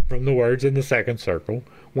 From the words in the second circle,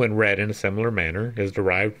 when read in a similar manner, is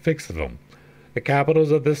derived fixivum. The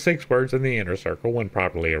capitals of the 6 words in the inner circle, when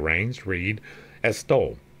properly arranged, read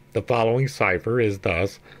estol. The following cipher is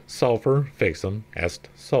thus sulphur fixum est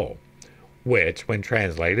sol, which, when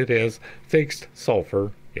translated, is fixed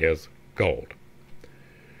sulphur is gold.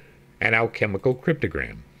 An alchemical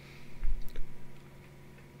cryptogram.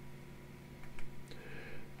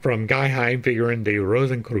 From Geheim Figuren de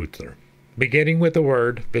Rosenkreuzer. Beginning with the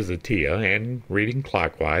word Visitia and reading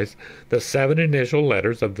clockwise, the 7 initial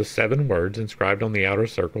letters of the 7 words inscribed on the outer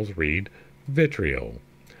circles read vitriol.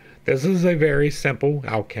 This is a very simple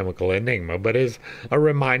alchemical enigma, but is a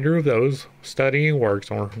reminder of those studying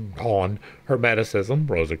works on Hermeticism,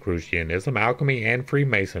 Rosicrucianism, alchemy, and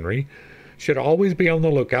Freemasonry should always be on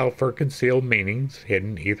the lookout for concealed meanings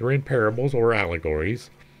hidden either in parables or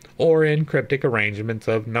allegories, or in cryptic arrangements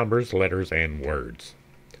of numbers, letters, and words.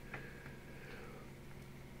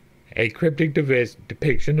 A cryptic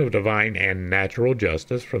depiction of divine and natural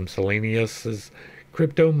justice from Selenius's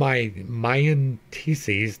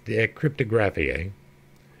Cryptomaienteses de Cryptographiae.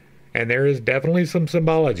 And there is definitely some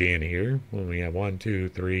symbology in here. Well, we have 1, 2,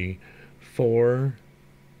 3, 4,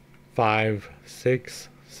 5, 6,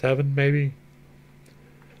 7 maybe.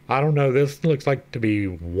 I don't know. This looks like to be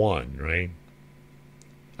 1, right?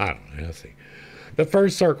 I don't know. Let's see. The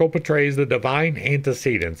first circle portrays the divine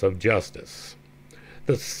antecedents of justice.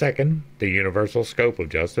 The second, the universal scope of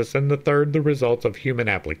justice, and the third, the results of human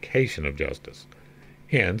application of justice.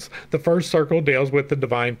 Hence, the first circle deals with the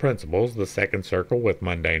divine principles, the second circle with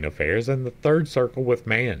mundane affairs, and the third circle with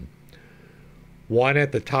man. 1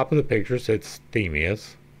 at the top of the picture sits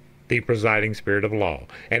Themis, the presiding spirit of law,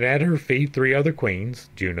 and at her feet 3 other queens,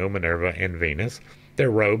 Juno, Minerva, and Venus,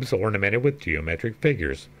 their robes ornamented with geometric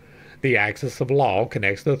figures. The axis of law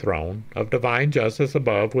connects the throne of divine justice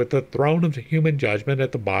above with the throne of human judgment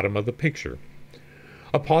at the bottom of the picture.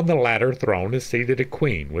 Upon the latter throne is seated a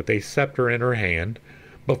queen with a scepter in her hand,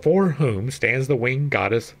 before whom stands the winged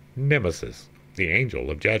goddess Nemesis, the angel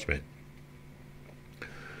of judgment.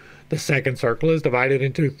 The second circle is divided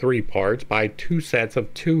into 3 parts by 2 sets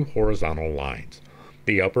of 2 horizontal lines.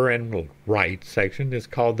 The upper and right section is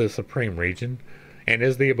called the supreme region and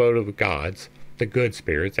is the abode of gods, the good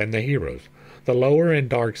spirits, and the heroes. The lower and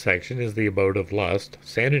dark section is the abode of lust,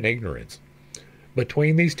 sin, and ignorance.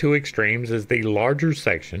 Between these 2 extremes is the larger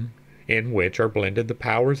section, in which are blended the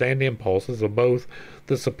powers and impulses of both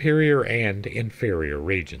the superior and inferior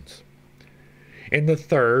regions. In the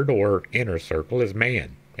third, or inner circle, is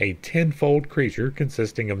man, a 10-fold creature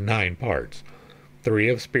consisting of 9 parts, 3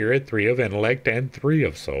 of spirit, 3 of intellect, and 3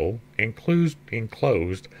 of soul,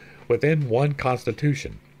 enclosed within 1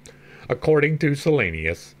 constitution. According to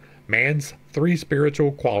Selenius, man's 3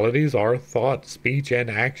 spiritual qualities are thought, speech, and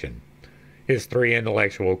action. His 3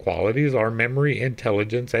 intellectual qualities are memory,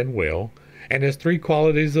 intelligence, and will, and his 3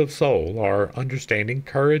 qualities of soul are understanding,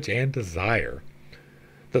 courage, and desire.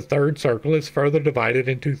 The third circle is further divided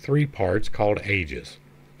into 3 parts called ages.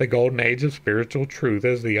 The golden age of spiritual truth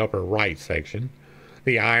is the upper right section,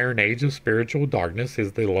 the iron age of spiritual darkness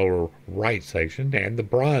is the lower right section, and the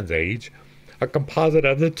bronze age, a composite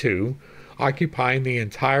of the 2, occupying the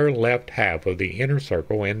entire left half of the inner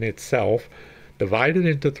circle and itself divided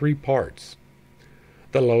into 3 parts.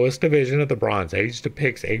 The lowest division of the Bronze Age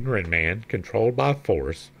depicts ignorant man controlled by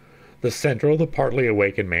force, the central the partly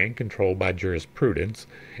awakened man controlled by jurisprudence,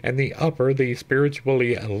 and the upper the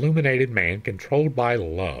spiritually illuminated man controlled by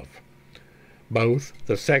love. Both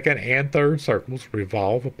the second and third circles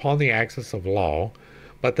revolve upon the axis of law,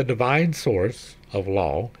 but the divine source of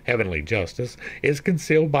law, heavenly justice, is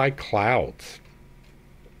concealed by clouds.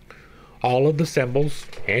 All of the symbols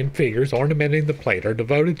and figures ornamenting the plate are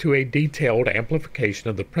devoted to a detailed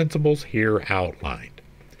amplification of the principles here outlined.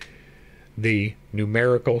 The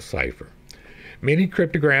numerical cipher. Many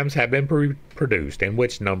cryptograms have been produced in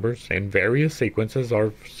which numbers in various sequences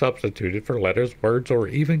are substituted for letters, words, or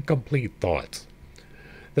even complete thoughts.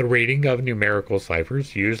 The reading of numerical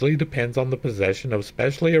ciphers usually depends on the possession of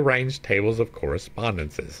specially arranged tables of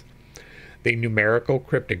correspondences. The numerical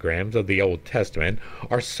cryptograms of the Old Testament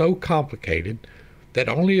are so complicated that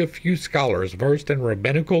only a few scholars versed in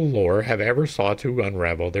rabbinical lore have ever sought to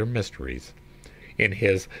unravel their mysteries. In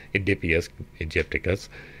his Oedipus Egypticus,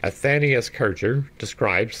 Athanaeus Kircher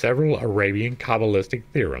describes several Arabian Kabbalistic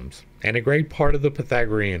theorems, and a great part of the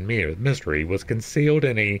Pythagorean mystery was concealed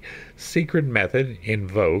in a secret method in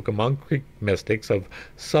vogue among Greek mystics of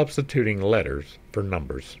substituting letters for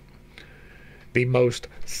numbers. The most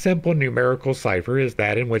simple numerical cipher is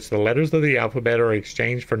that in which the letters of the alphabet are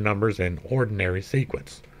exchanged for numbers in ordinary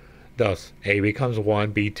sequence. Thus, A becomes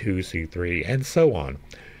 1, B 2, C 3, and so on,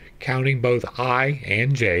 counting both I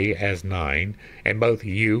and J as 9, and both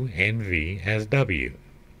U and V as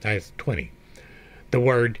 20. The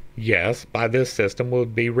word yes by this system will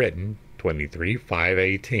be written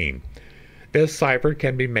 23,518. This cipher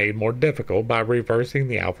can be made more difficult by reversing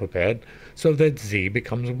the alphabet so that Z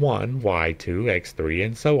becomes 1, Y2, X3,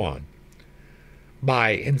 and so on. By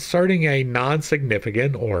inserting a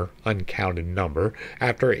non-significant or uncounted number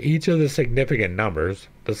after each of the significant numbers,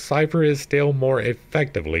 the cipher is still more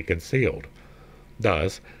effectively concealed.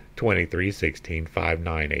 Thus, 23, 16, 5,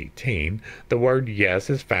 9, 18, the word yes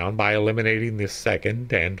is found by eliminating the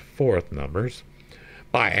second and fourth numbers.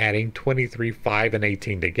 By adding 23, 5, and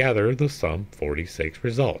 18 together, the sum 46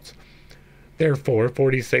 results. Therefore,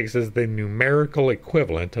 46 is the numerical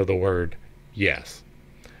equivalent of the word yes.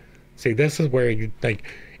 See, this is where you think,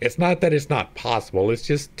 it's not that it's not possible, it's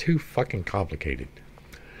just too fucking complicated.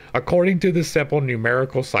 According to the simple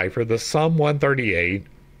numerical cipher, the sum 138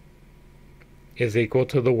 is equal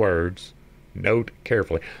to the words, note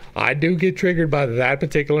carefully. I do get triggered by that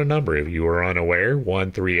particular number. If you are unaware,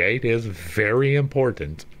 138 is very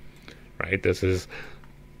important, right? This is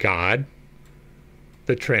God,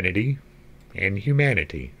 the Trinity, and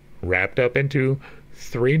humanity wrapped up into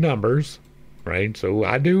three numbers, right? So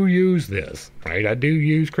I do use this, right? I do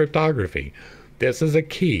use cryptography. This is a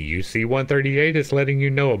key. You see 138, it's letting you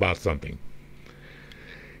know about something.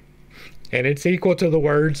 And it's equal to the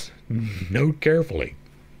words, note carefully.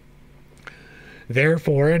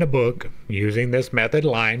 Therefore, in a book, using this method,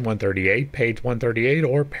 line 138, page 138,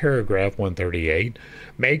 or paragraph 138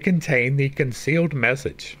 may contain the concealed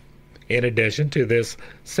message. In addition to this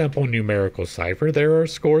simple numerical cipher, there are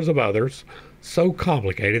scores of others so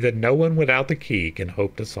complicated that no one without the key can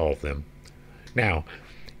hope to solve them. Now,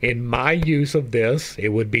 in my use of this, it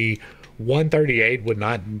would be 138 would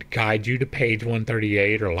not guide you to page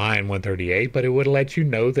 138 or line 138, but it would let you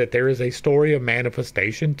know that there is a story of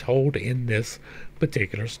manifestation told in this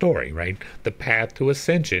particular story, right? The path to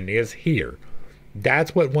ascension is here.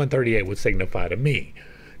 That's what 138 would signify to me.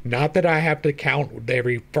 Not that I have to count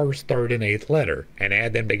every first, third, and eighth letter and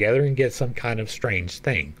add them together and get some kind of strange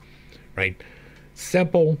thing, right?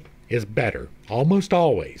 Simple is better, almost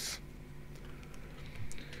always.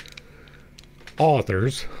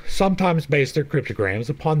 Authors sometimes base their cryptograms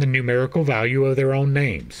upon the numerical value of their own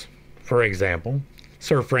names. For example,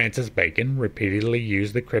 Sir Francis Bacon repeatedly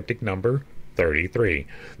used the cryptic number 33,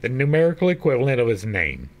 the numerical equivalent of his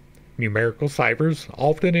name. Numerical ciphers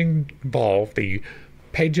often involve the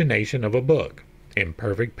pagination of a book.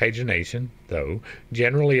 Imperfect pagination, though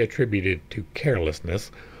generally attributed to carelessness,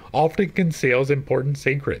 often conceals important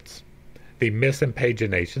secrets. The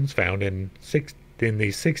misimpaginations found in the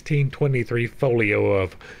 1623 folio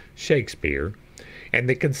of Shakespeare, and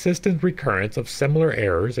the consistent recurrence of similar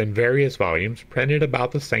errors in various volumes printed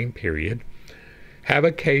about the same period, have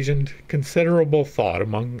occasioned considerable thought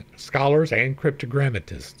among scholars and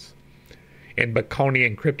cryptogrammatists. In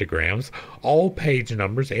Baconian cryptograms, all page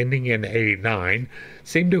numbers ending in 89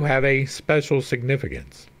 seem to have a special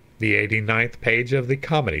significance. The 89th page of the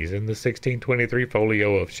Comedies in the 1623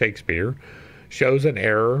 folio of Shakespeare shows an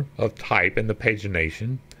error of type in the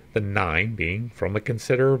pagination, the 9 being from a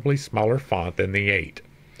considerably smaller font than the 8.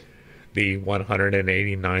 The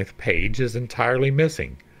 189th page is entirely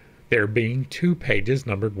missing, there being two pages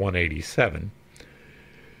numbered 187.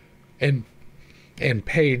 And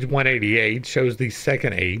page 188 shows the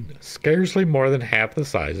second 8 scarcely more than half the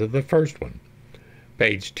size of the first one.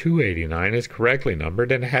 Page 289 is correctly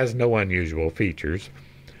numbered and has no unusual features,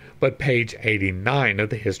 but page 89 of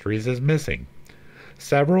the histories is missing.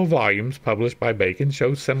 Several volumes published by Bacon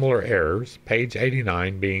show similar errors, page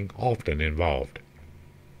 89 being often involved.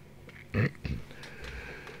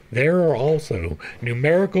 There are also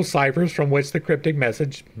numerical ciphers from which the cryptic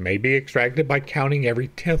message may be extracted by counting every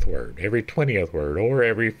 10th word, every 20th word, or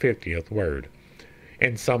every 50th word.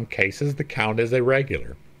 In some cases, the count is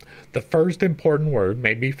irregular. The first important word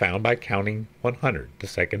may be found by counting 100, the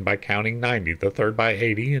second by counting 90, the third by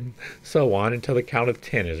 80, and so on until the count of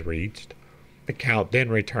 10 is reached. The count then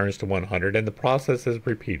returns to 100 and the process is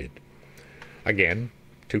repeated. Again,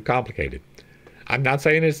 too complicated. I'm not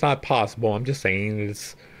saying it's not possible, I'm just saying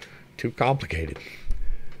it's too complicated.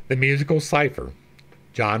 The musical cipher.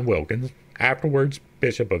 John Wilkins, afterwards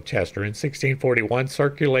Bishop of Chester, in 1641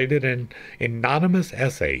 circulated an anonymous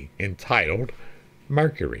essay entitled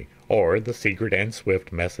Mercury, or the Secret and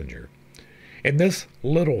Swift Messenger. In this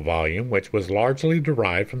little volume, which was largely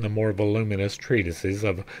derived from the more voluminous treatises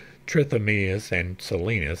of Trithemius and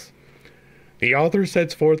Silenus, the author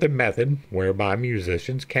sets forth a method whereby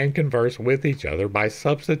musicians can converse with each other by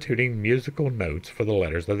substituting musical notes for the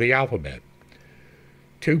letters of the alphabet.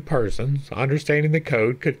 Two persons, understanding the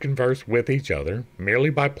code, could converse with each other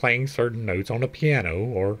merely by playing certain notes on a piano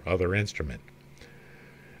or other instrument.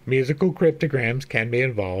 Musical cryptograms can be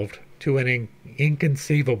evolved to an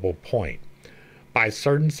inconceivable point. By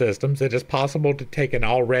certain systems, it is possible to take an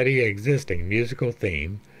already existing musical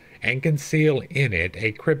theme and conceal in it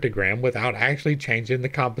a cryptogram without actually changing the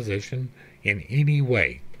composition in any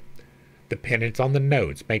way. Dependence on the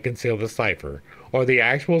notes may conceal the cipher, or the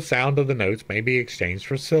actual sound of the notes may be exchanged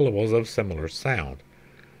for syllables of similar sound.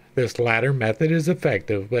 This latter method is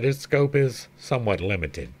effective, but its scope is somewhat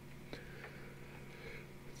limited.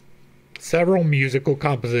 Several musical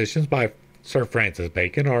compositions by Sir Francis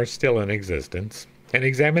Bacon are still in existence. An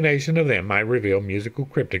examination of them might reveal musical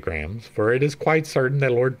cryptograms, for it is quite certain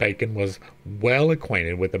that Lord Bacon was well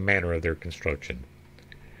acquainted with the manner of their construction.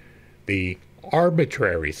 The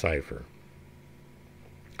arbitrary cipher.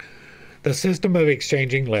 The system of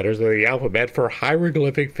exchanging letters of the alphabet for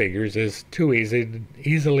hieroglyphic figures is too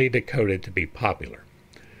easily decoded to be popular.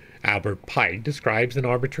 Albert Pike describes an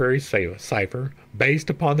arbitrary cipher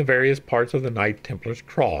based upon the various parts of the Knight Templar's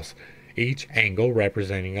cross, each angle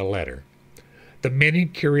representing a letter. The many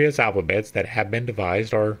curious alphabets that have been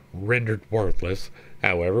devised are rendered worthless,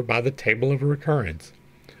 however, by the table of recurrence.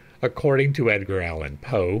 According to Edgar Allan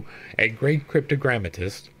Poe, a great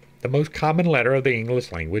cryptogrammatist, the most common letter of the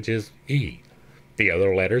English language is E. The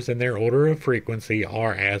other letters in their order of frequency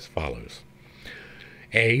are as follows: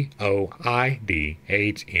 A, O, I, D,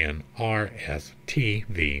 H, N, R, S, T,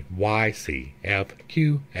 V, Y, C, F,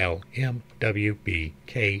 Q, L, M, W, B,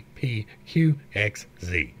 K, P, Q, X,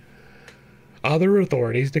 Z. Other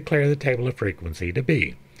authorities declare the table of frequency to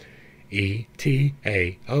be E, T,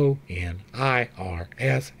 A, O, N, I, R,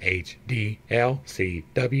 S, H, D, L, C,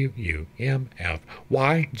 W, U, M, F,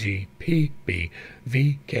 Y, G, P, B,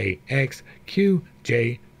 V, K, X, Q,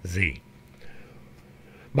 J, Z.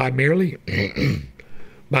 By merely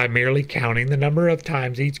counting the number of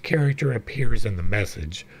times each character appears in the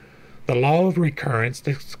message, the law of recurrence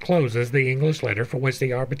discloses the English letter for which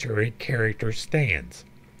the arbitrary character stands.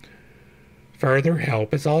 Further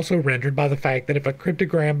help is also rendered by the fact that if a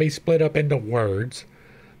cryptogram be split up into words,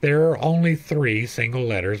 there are only 3 single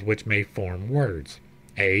letters which may form words: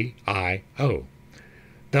 A, I, O.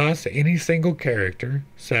 Thus, any single character,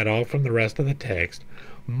 set off from the rest of the text,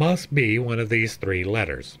 must be one of these 3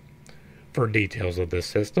 letters. For details of this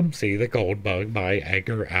system, see The Gold Bug by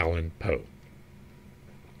Edgar Allan Poe.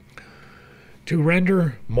 To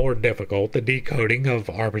render more difficult the decoding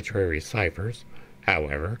of arbitrary ciphers,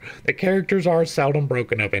 however, the characters are seldom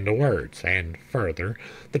broken up into words, and further,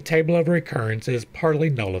 the table of recurrence is partly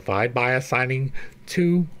nullified by assigning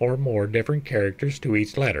 2 or more different characters to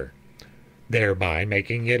each letter, thereby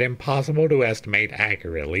making it impossible to estimate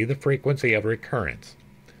accurately the frequency of recurrence.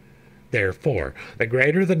 Therefore, the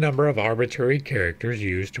greater the number of arbitrary characters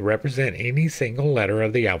used to represent any single letter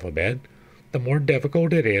of the alphabet, the more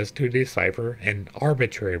difficult it is to decipher an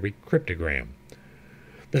arbitrary cryptogram.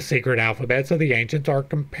 The secret alphabets of the ancients are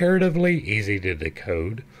comparatively easy to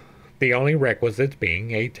decode, the only requisites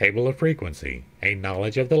being a table of frequency, a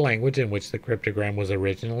knowledge of the language in which the cryptogram was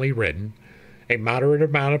originally written, a moderate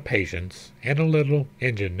amount of patience, and a little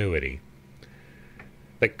ingenuity.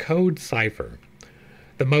 The code cipher.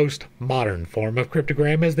 The most modern form of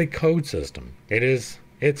cryptogram is the code system. Its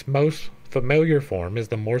most familiar form is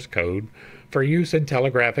the Morse code for use in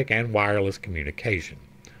telegraphic and wireless communication.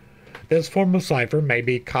 This form of cipher may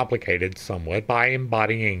be complicated somewhat by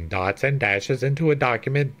embodying dots and dashes into a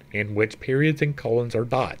document in which periods and colons are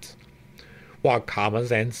dots, while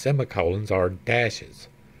commas and semicolons are dashes.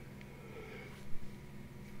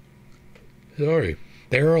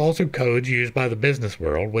 There are also codes used by the business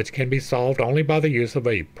world which can be solved only by the use of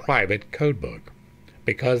a private codebook,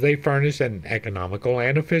 because they furnish an economical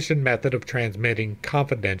and efficient method of transmitting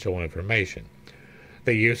confidential information.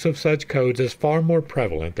 The use of such codes is far more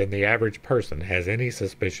prevalent than the average person has any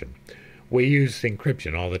suspicion. We use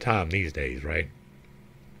encryption all the time these days, right?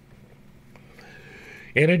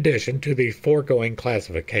 In addition to the foregoing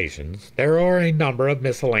classifications, there are a number of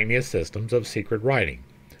miscellaneous systems of secret writing,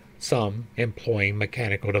 some employing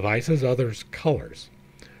mechanical devices, others colors.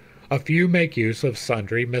 A few make use of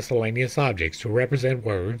sundry miscellaneous objects to represent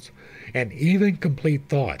words and even complete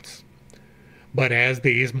thoughts. But as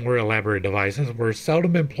these more elaborate devices were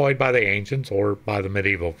seldom employed by the ancients or by the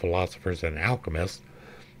medieval philosophers and alchemists,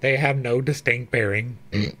 they have no distinct bearing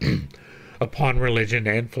upon religion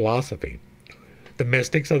and philosophy. The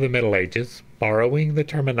mystics of the Middle Ages, borrowing the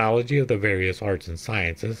terminology of the various arts and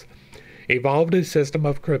sciences, evolved a system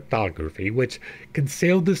of cryptography which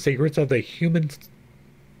concealed the secrets of the human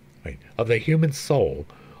soul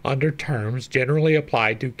under terms generally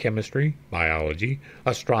applied to chemistry, biology,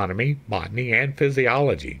 astronomy, botany, and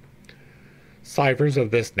physiology. Ciphers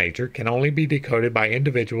of this nature can only be decoded by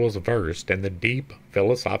individuals versed in the deep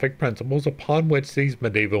philosophic principles upon which these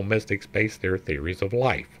medieval mystics based their theories of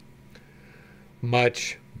life.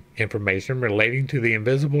 Much information relating to the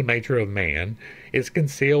invisible nature of man is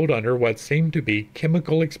concealed under what seem to be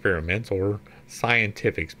chemical experiments or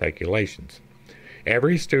scientific speculations.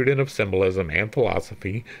 Every student of symbolism and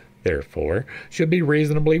philosophy, therefore, should be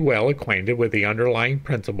reasonably well acquainted with the underlying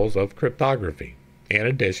principles of cryptography. In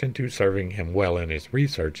addition to serving him well in his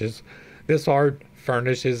researches, this art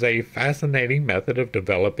furnishes a fascinating method of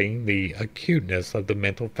developing the acuteness of the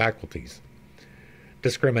mental faculties.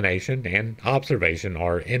 Discrimination and observation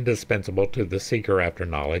are indispensable to the seeker after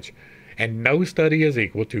knowledge, and no study is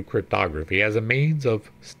equal to cryptography as a means of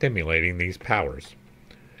stimulating these powers.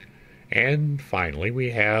 And finally, we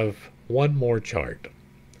have one more chart.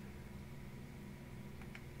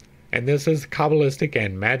 And this is Kabbalistic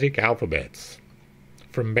and Magic Alphabets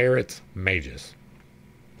from Barrett's Magus.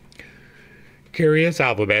 Curious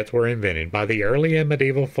alphabets were invented by the early and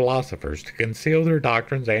medieval philosophers to conceal their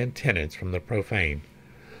doctrines and tenets from the profane.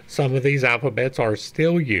 Some of these alphabets are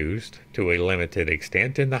still used to a limited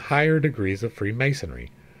extent in the higher degrees of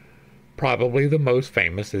Freemasonry. Probably the most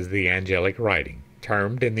famous is the angelic writing,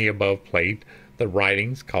 termed in the above plate the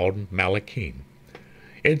writings called Malachim.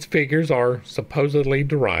 Its figures are supposedly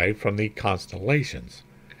derived from the constellations.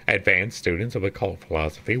 Advanced students of occult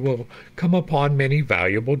philosophy will come upon many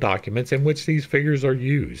valuable documents in which these figures are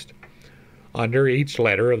used. Under each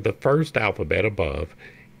letter of the first alphabet above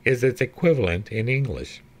is its equivalent in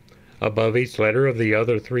English. Above each letter of the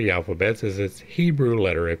other three alphabets is its Hebrew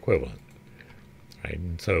letter equivalent. Right?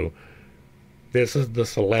 And so this is the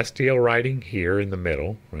celestial writing here in the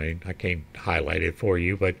middle, right? I can't highlight it for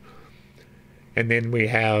you, but and then we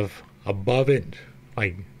have above it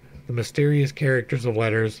like the mysterious characters of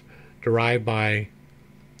letters derived by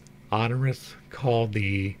Honorius called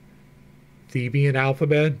the Theban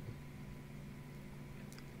alphabet.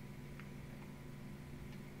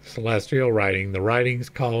 Celestial writing, the writings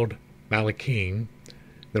called Malachim,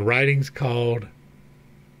 the writings called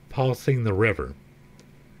Pulsing the River.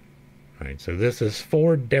 All right, so this is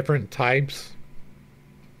 4 different types,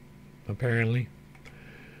 apparently.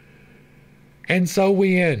 And so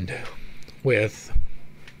we end with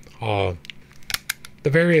the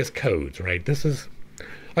various codes, right? This is,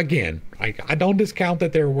 again, I don't discount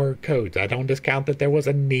that there were codes. I don't discount that there was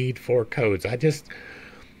a need for codes. I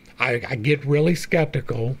get really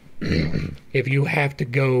skeptical if you have to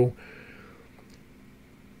go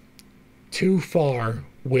too far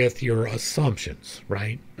with your assumptions,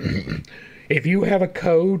 right? If you have a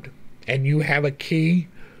code and you have a key,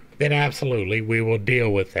 then absolutely we will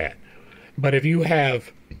deal with that. But if you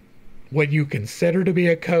have what you consider to be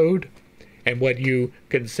a code and what you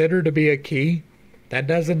consider to be a key, that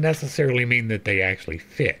doesn't necessarily mean that they actually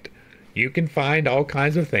fit. You can find all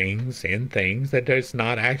kinds of things in things that is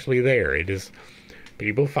not actually there. It is,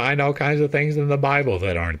 people find all kinds of things in the Bible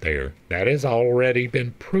that aren't there. That has already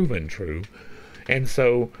been proven true. And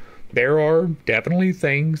so there are definitely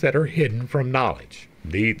things that are hidden from knowledge.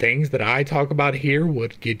 The things that I talk about here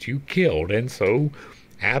would get you killed. And so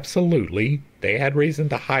absolutely, they had reason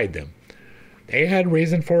to hide them. They had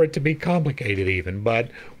reason for it to be complicated even, but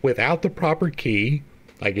without the proper key,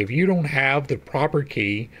 like if you don't have the proper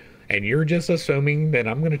key and you're just assuming that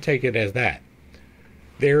I'm going to take it as that,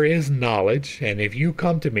 there is knowledge, and if you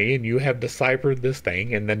come to me and you have deciphered this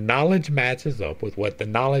thing and the knowledge matches up with what the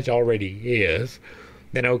knowledge already is,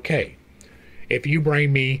 then okay. If you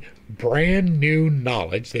bring me brand new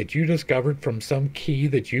knowledge that you discovered from some key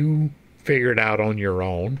that you figured out on your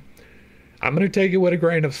own, I'm going to take it with a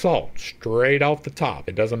grain of salt, straight off the top.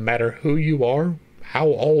 It doesn't matter who you are, how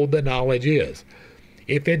old the knowledge is.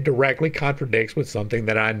 If it directly contradicts with something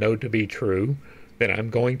that I know to be true, then I'm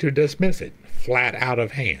going to dismiss it, flat out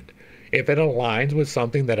of hand. If it aligns with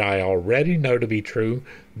something that I already know to be true,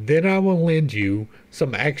 then I will lend you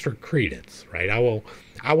some extra credence, right? I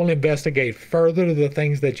will investigate further the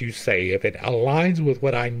things that you say if it aligns with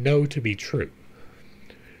what I know to be true.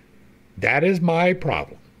 That is my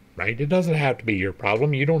problem, right? It doesn't have to be your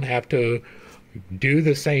problem. You don't have to do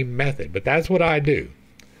the same method, but that's what I do.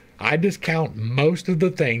 I discount most of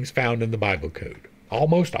the things found in the Bible code.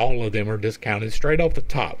 Almost all of them are discounted straight off the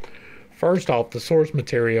top. First off, the source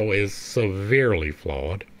material is severely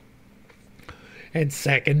flawed. And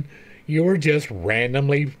second, you're just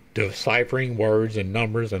randomly deciphering words and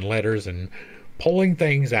numbers and letters and pulling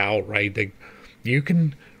things out, right? That you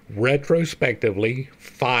can retrospectively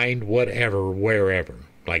find whatever, wherever.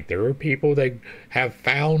 Like there are people that have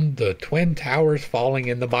found the Twin Towers falling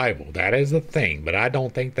in the Bible. That is a thing, but I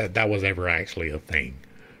don't think that that was ever actually a thing,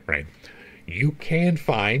 right? You can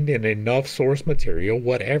find in enough source material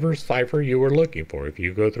whatever cipher you were looking for. If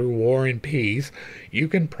you go through War and Peace, you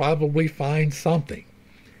can probably find something.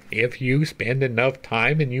 If you spend enough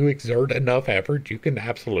time and you exert enough effort, you can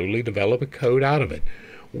absolutely develop a code out of it.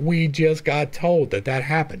 We just got told that that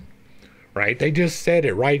happened, right? They just said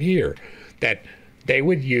it right here, that they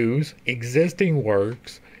would use existing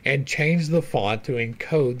works and change the font to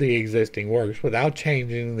encode the existing works without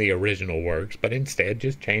changing the original works, but instead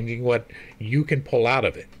just changing what you can pull out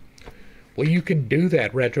of it. Well, you can do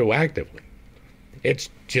that retroactively. It's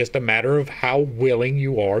just a matter of how willing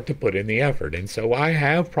you are to put in the effort. And so I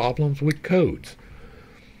have problems with codes.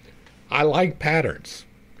 I like patterns.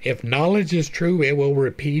 If knowledge is true, it will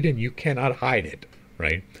repeat and you cannot hide it,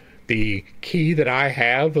 right? The key that I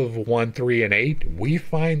have of 1, 3, and 8, we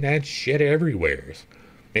find that shit everywhere.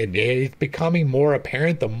 It's becoming more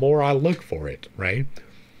apparent the more I look for it, right?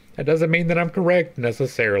 That doesn't mean that I'm correct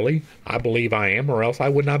necessarily. I believe I am, or else I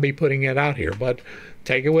would not be putting it out here. But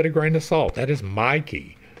take it with a grain of salt. That is my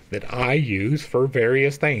key that I use for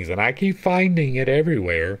various things. And I keep finding it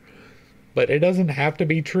everywhere, but it doesn't have to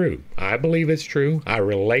be true. I believe it's true. I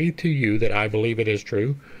relate to you that I believe it is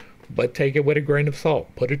true, but take it with a grain of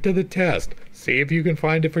salt. Put it to the test. See if you can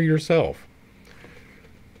find it for yourself.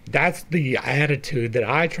 That's the attitude that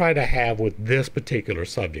I try to have with this particular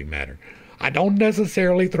subject matter. I don't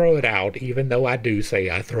necessarily throw it out, even though I do say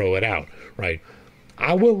I throw it out, right?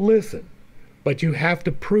 I will listen, but you have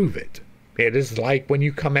to prove it. It is like when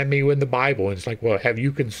you come at me with the Bible, and it's like, well, have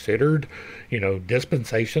you considered,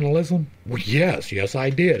 dispensationalism? Well, yes, I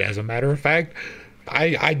did. As a matter of fact,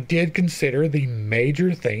 I did consider the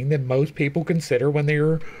major thing that most people consider when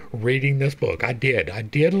they're reading this book. I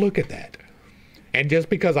did look at that. And just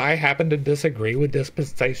because I happen to disagree with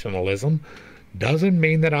dispensationalism doesn't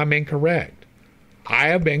mean that I'm incorrect. I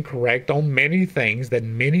have been correct on many things that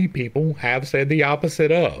many people have said the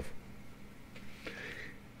opposite of.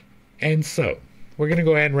 And so, we're going to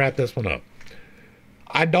go ahead and wrap this one up.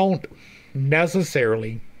 I don't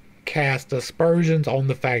necessarily cast aspersions on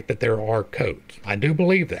the fact that there are codes. I do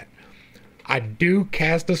believe that. I do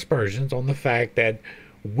cast aspersions on the fact that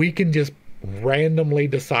we can just randomly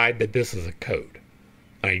decide that this is a code.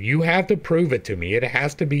 You have to prove it to me. It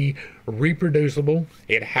has to be reproducible.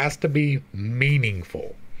 It has to be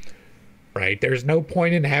meaningful, right? There's no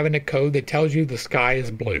point in having a code that tells you the sky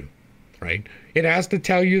is blue, right? It has to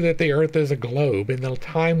tell you that the earth is a globe in the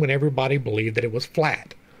time when everybody believed that it was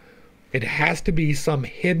flat. It has to be some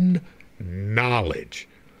hidden knowledge.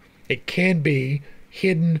 It can be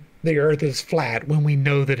hidden the earth is flat when we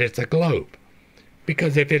know that it's a globe.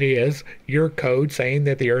 Because if it is, your code saying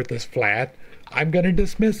that the earth is flat, I'm going to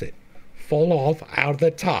dismiss it. Full off out of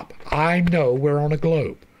the top. I know we're on a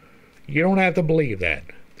globe. You don't have to believe that.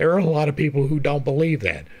 There are a lot of people who don't believe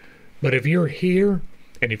that. But if you're here,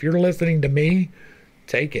 and if you're listening to me,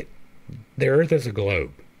 take it. The earth is a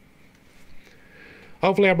globe.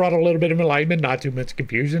 Hopefully I brought a little bit of enlightenment, not too much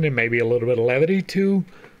confusion, and maybe a little bit of levity to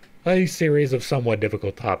a series of somewhat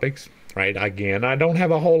difficult topics. Right? Again, I don't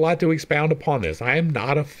have a whole lot to expound upon this. I am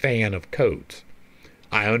not a fan of codes.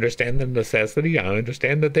 I understand the necessity. I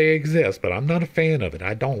understand that they exist, but I'm not a fan of it.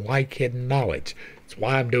 I don't like hidden knowledge. It's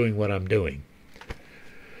why I'm doing what I'm doing.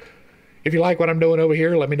 If you like what I'm doing over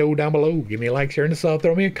here, let me know down below. Give me a like, share, and a sub.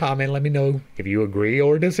 Throw me a comment. Let me know if you agree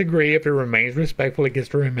or disagree. If it remains respectful, it gets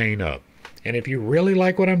to remain up. And if you really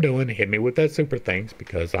like what I'm doing, hit me with that super thanks,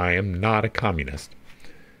 because I am not a communist.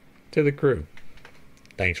 To the crew,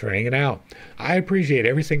 Thanks for hanging out. I appreciate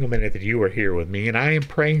every single minute that you are here with me, and I am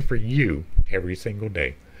praying for you every single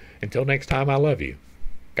day. Until next time, I love you.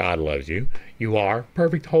 God loves you. You are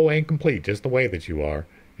perfect, whole, and complete just the way that you are.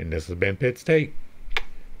 And this has been Pitt State.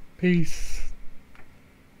 Peace.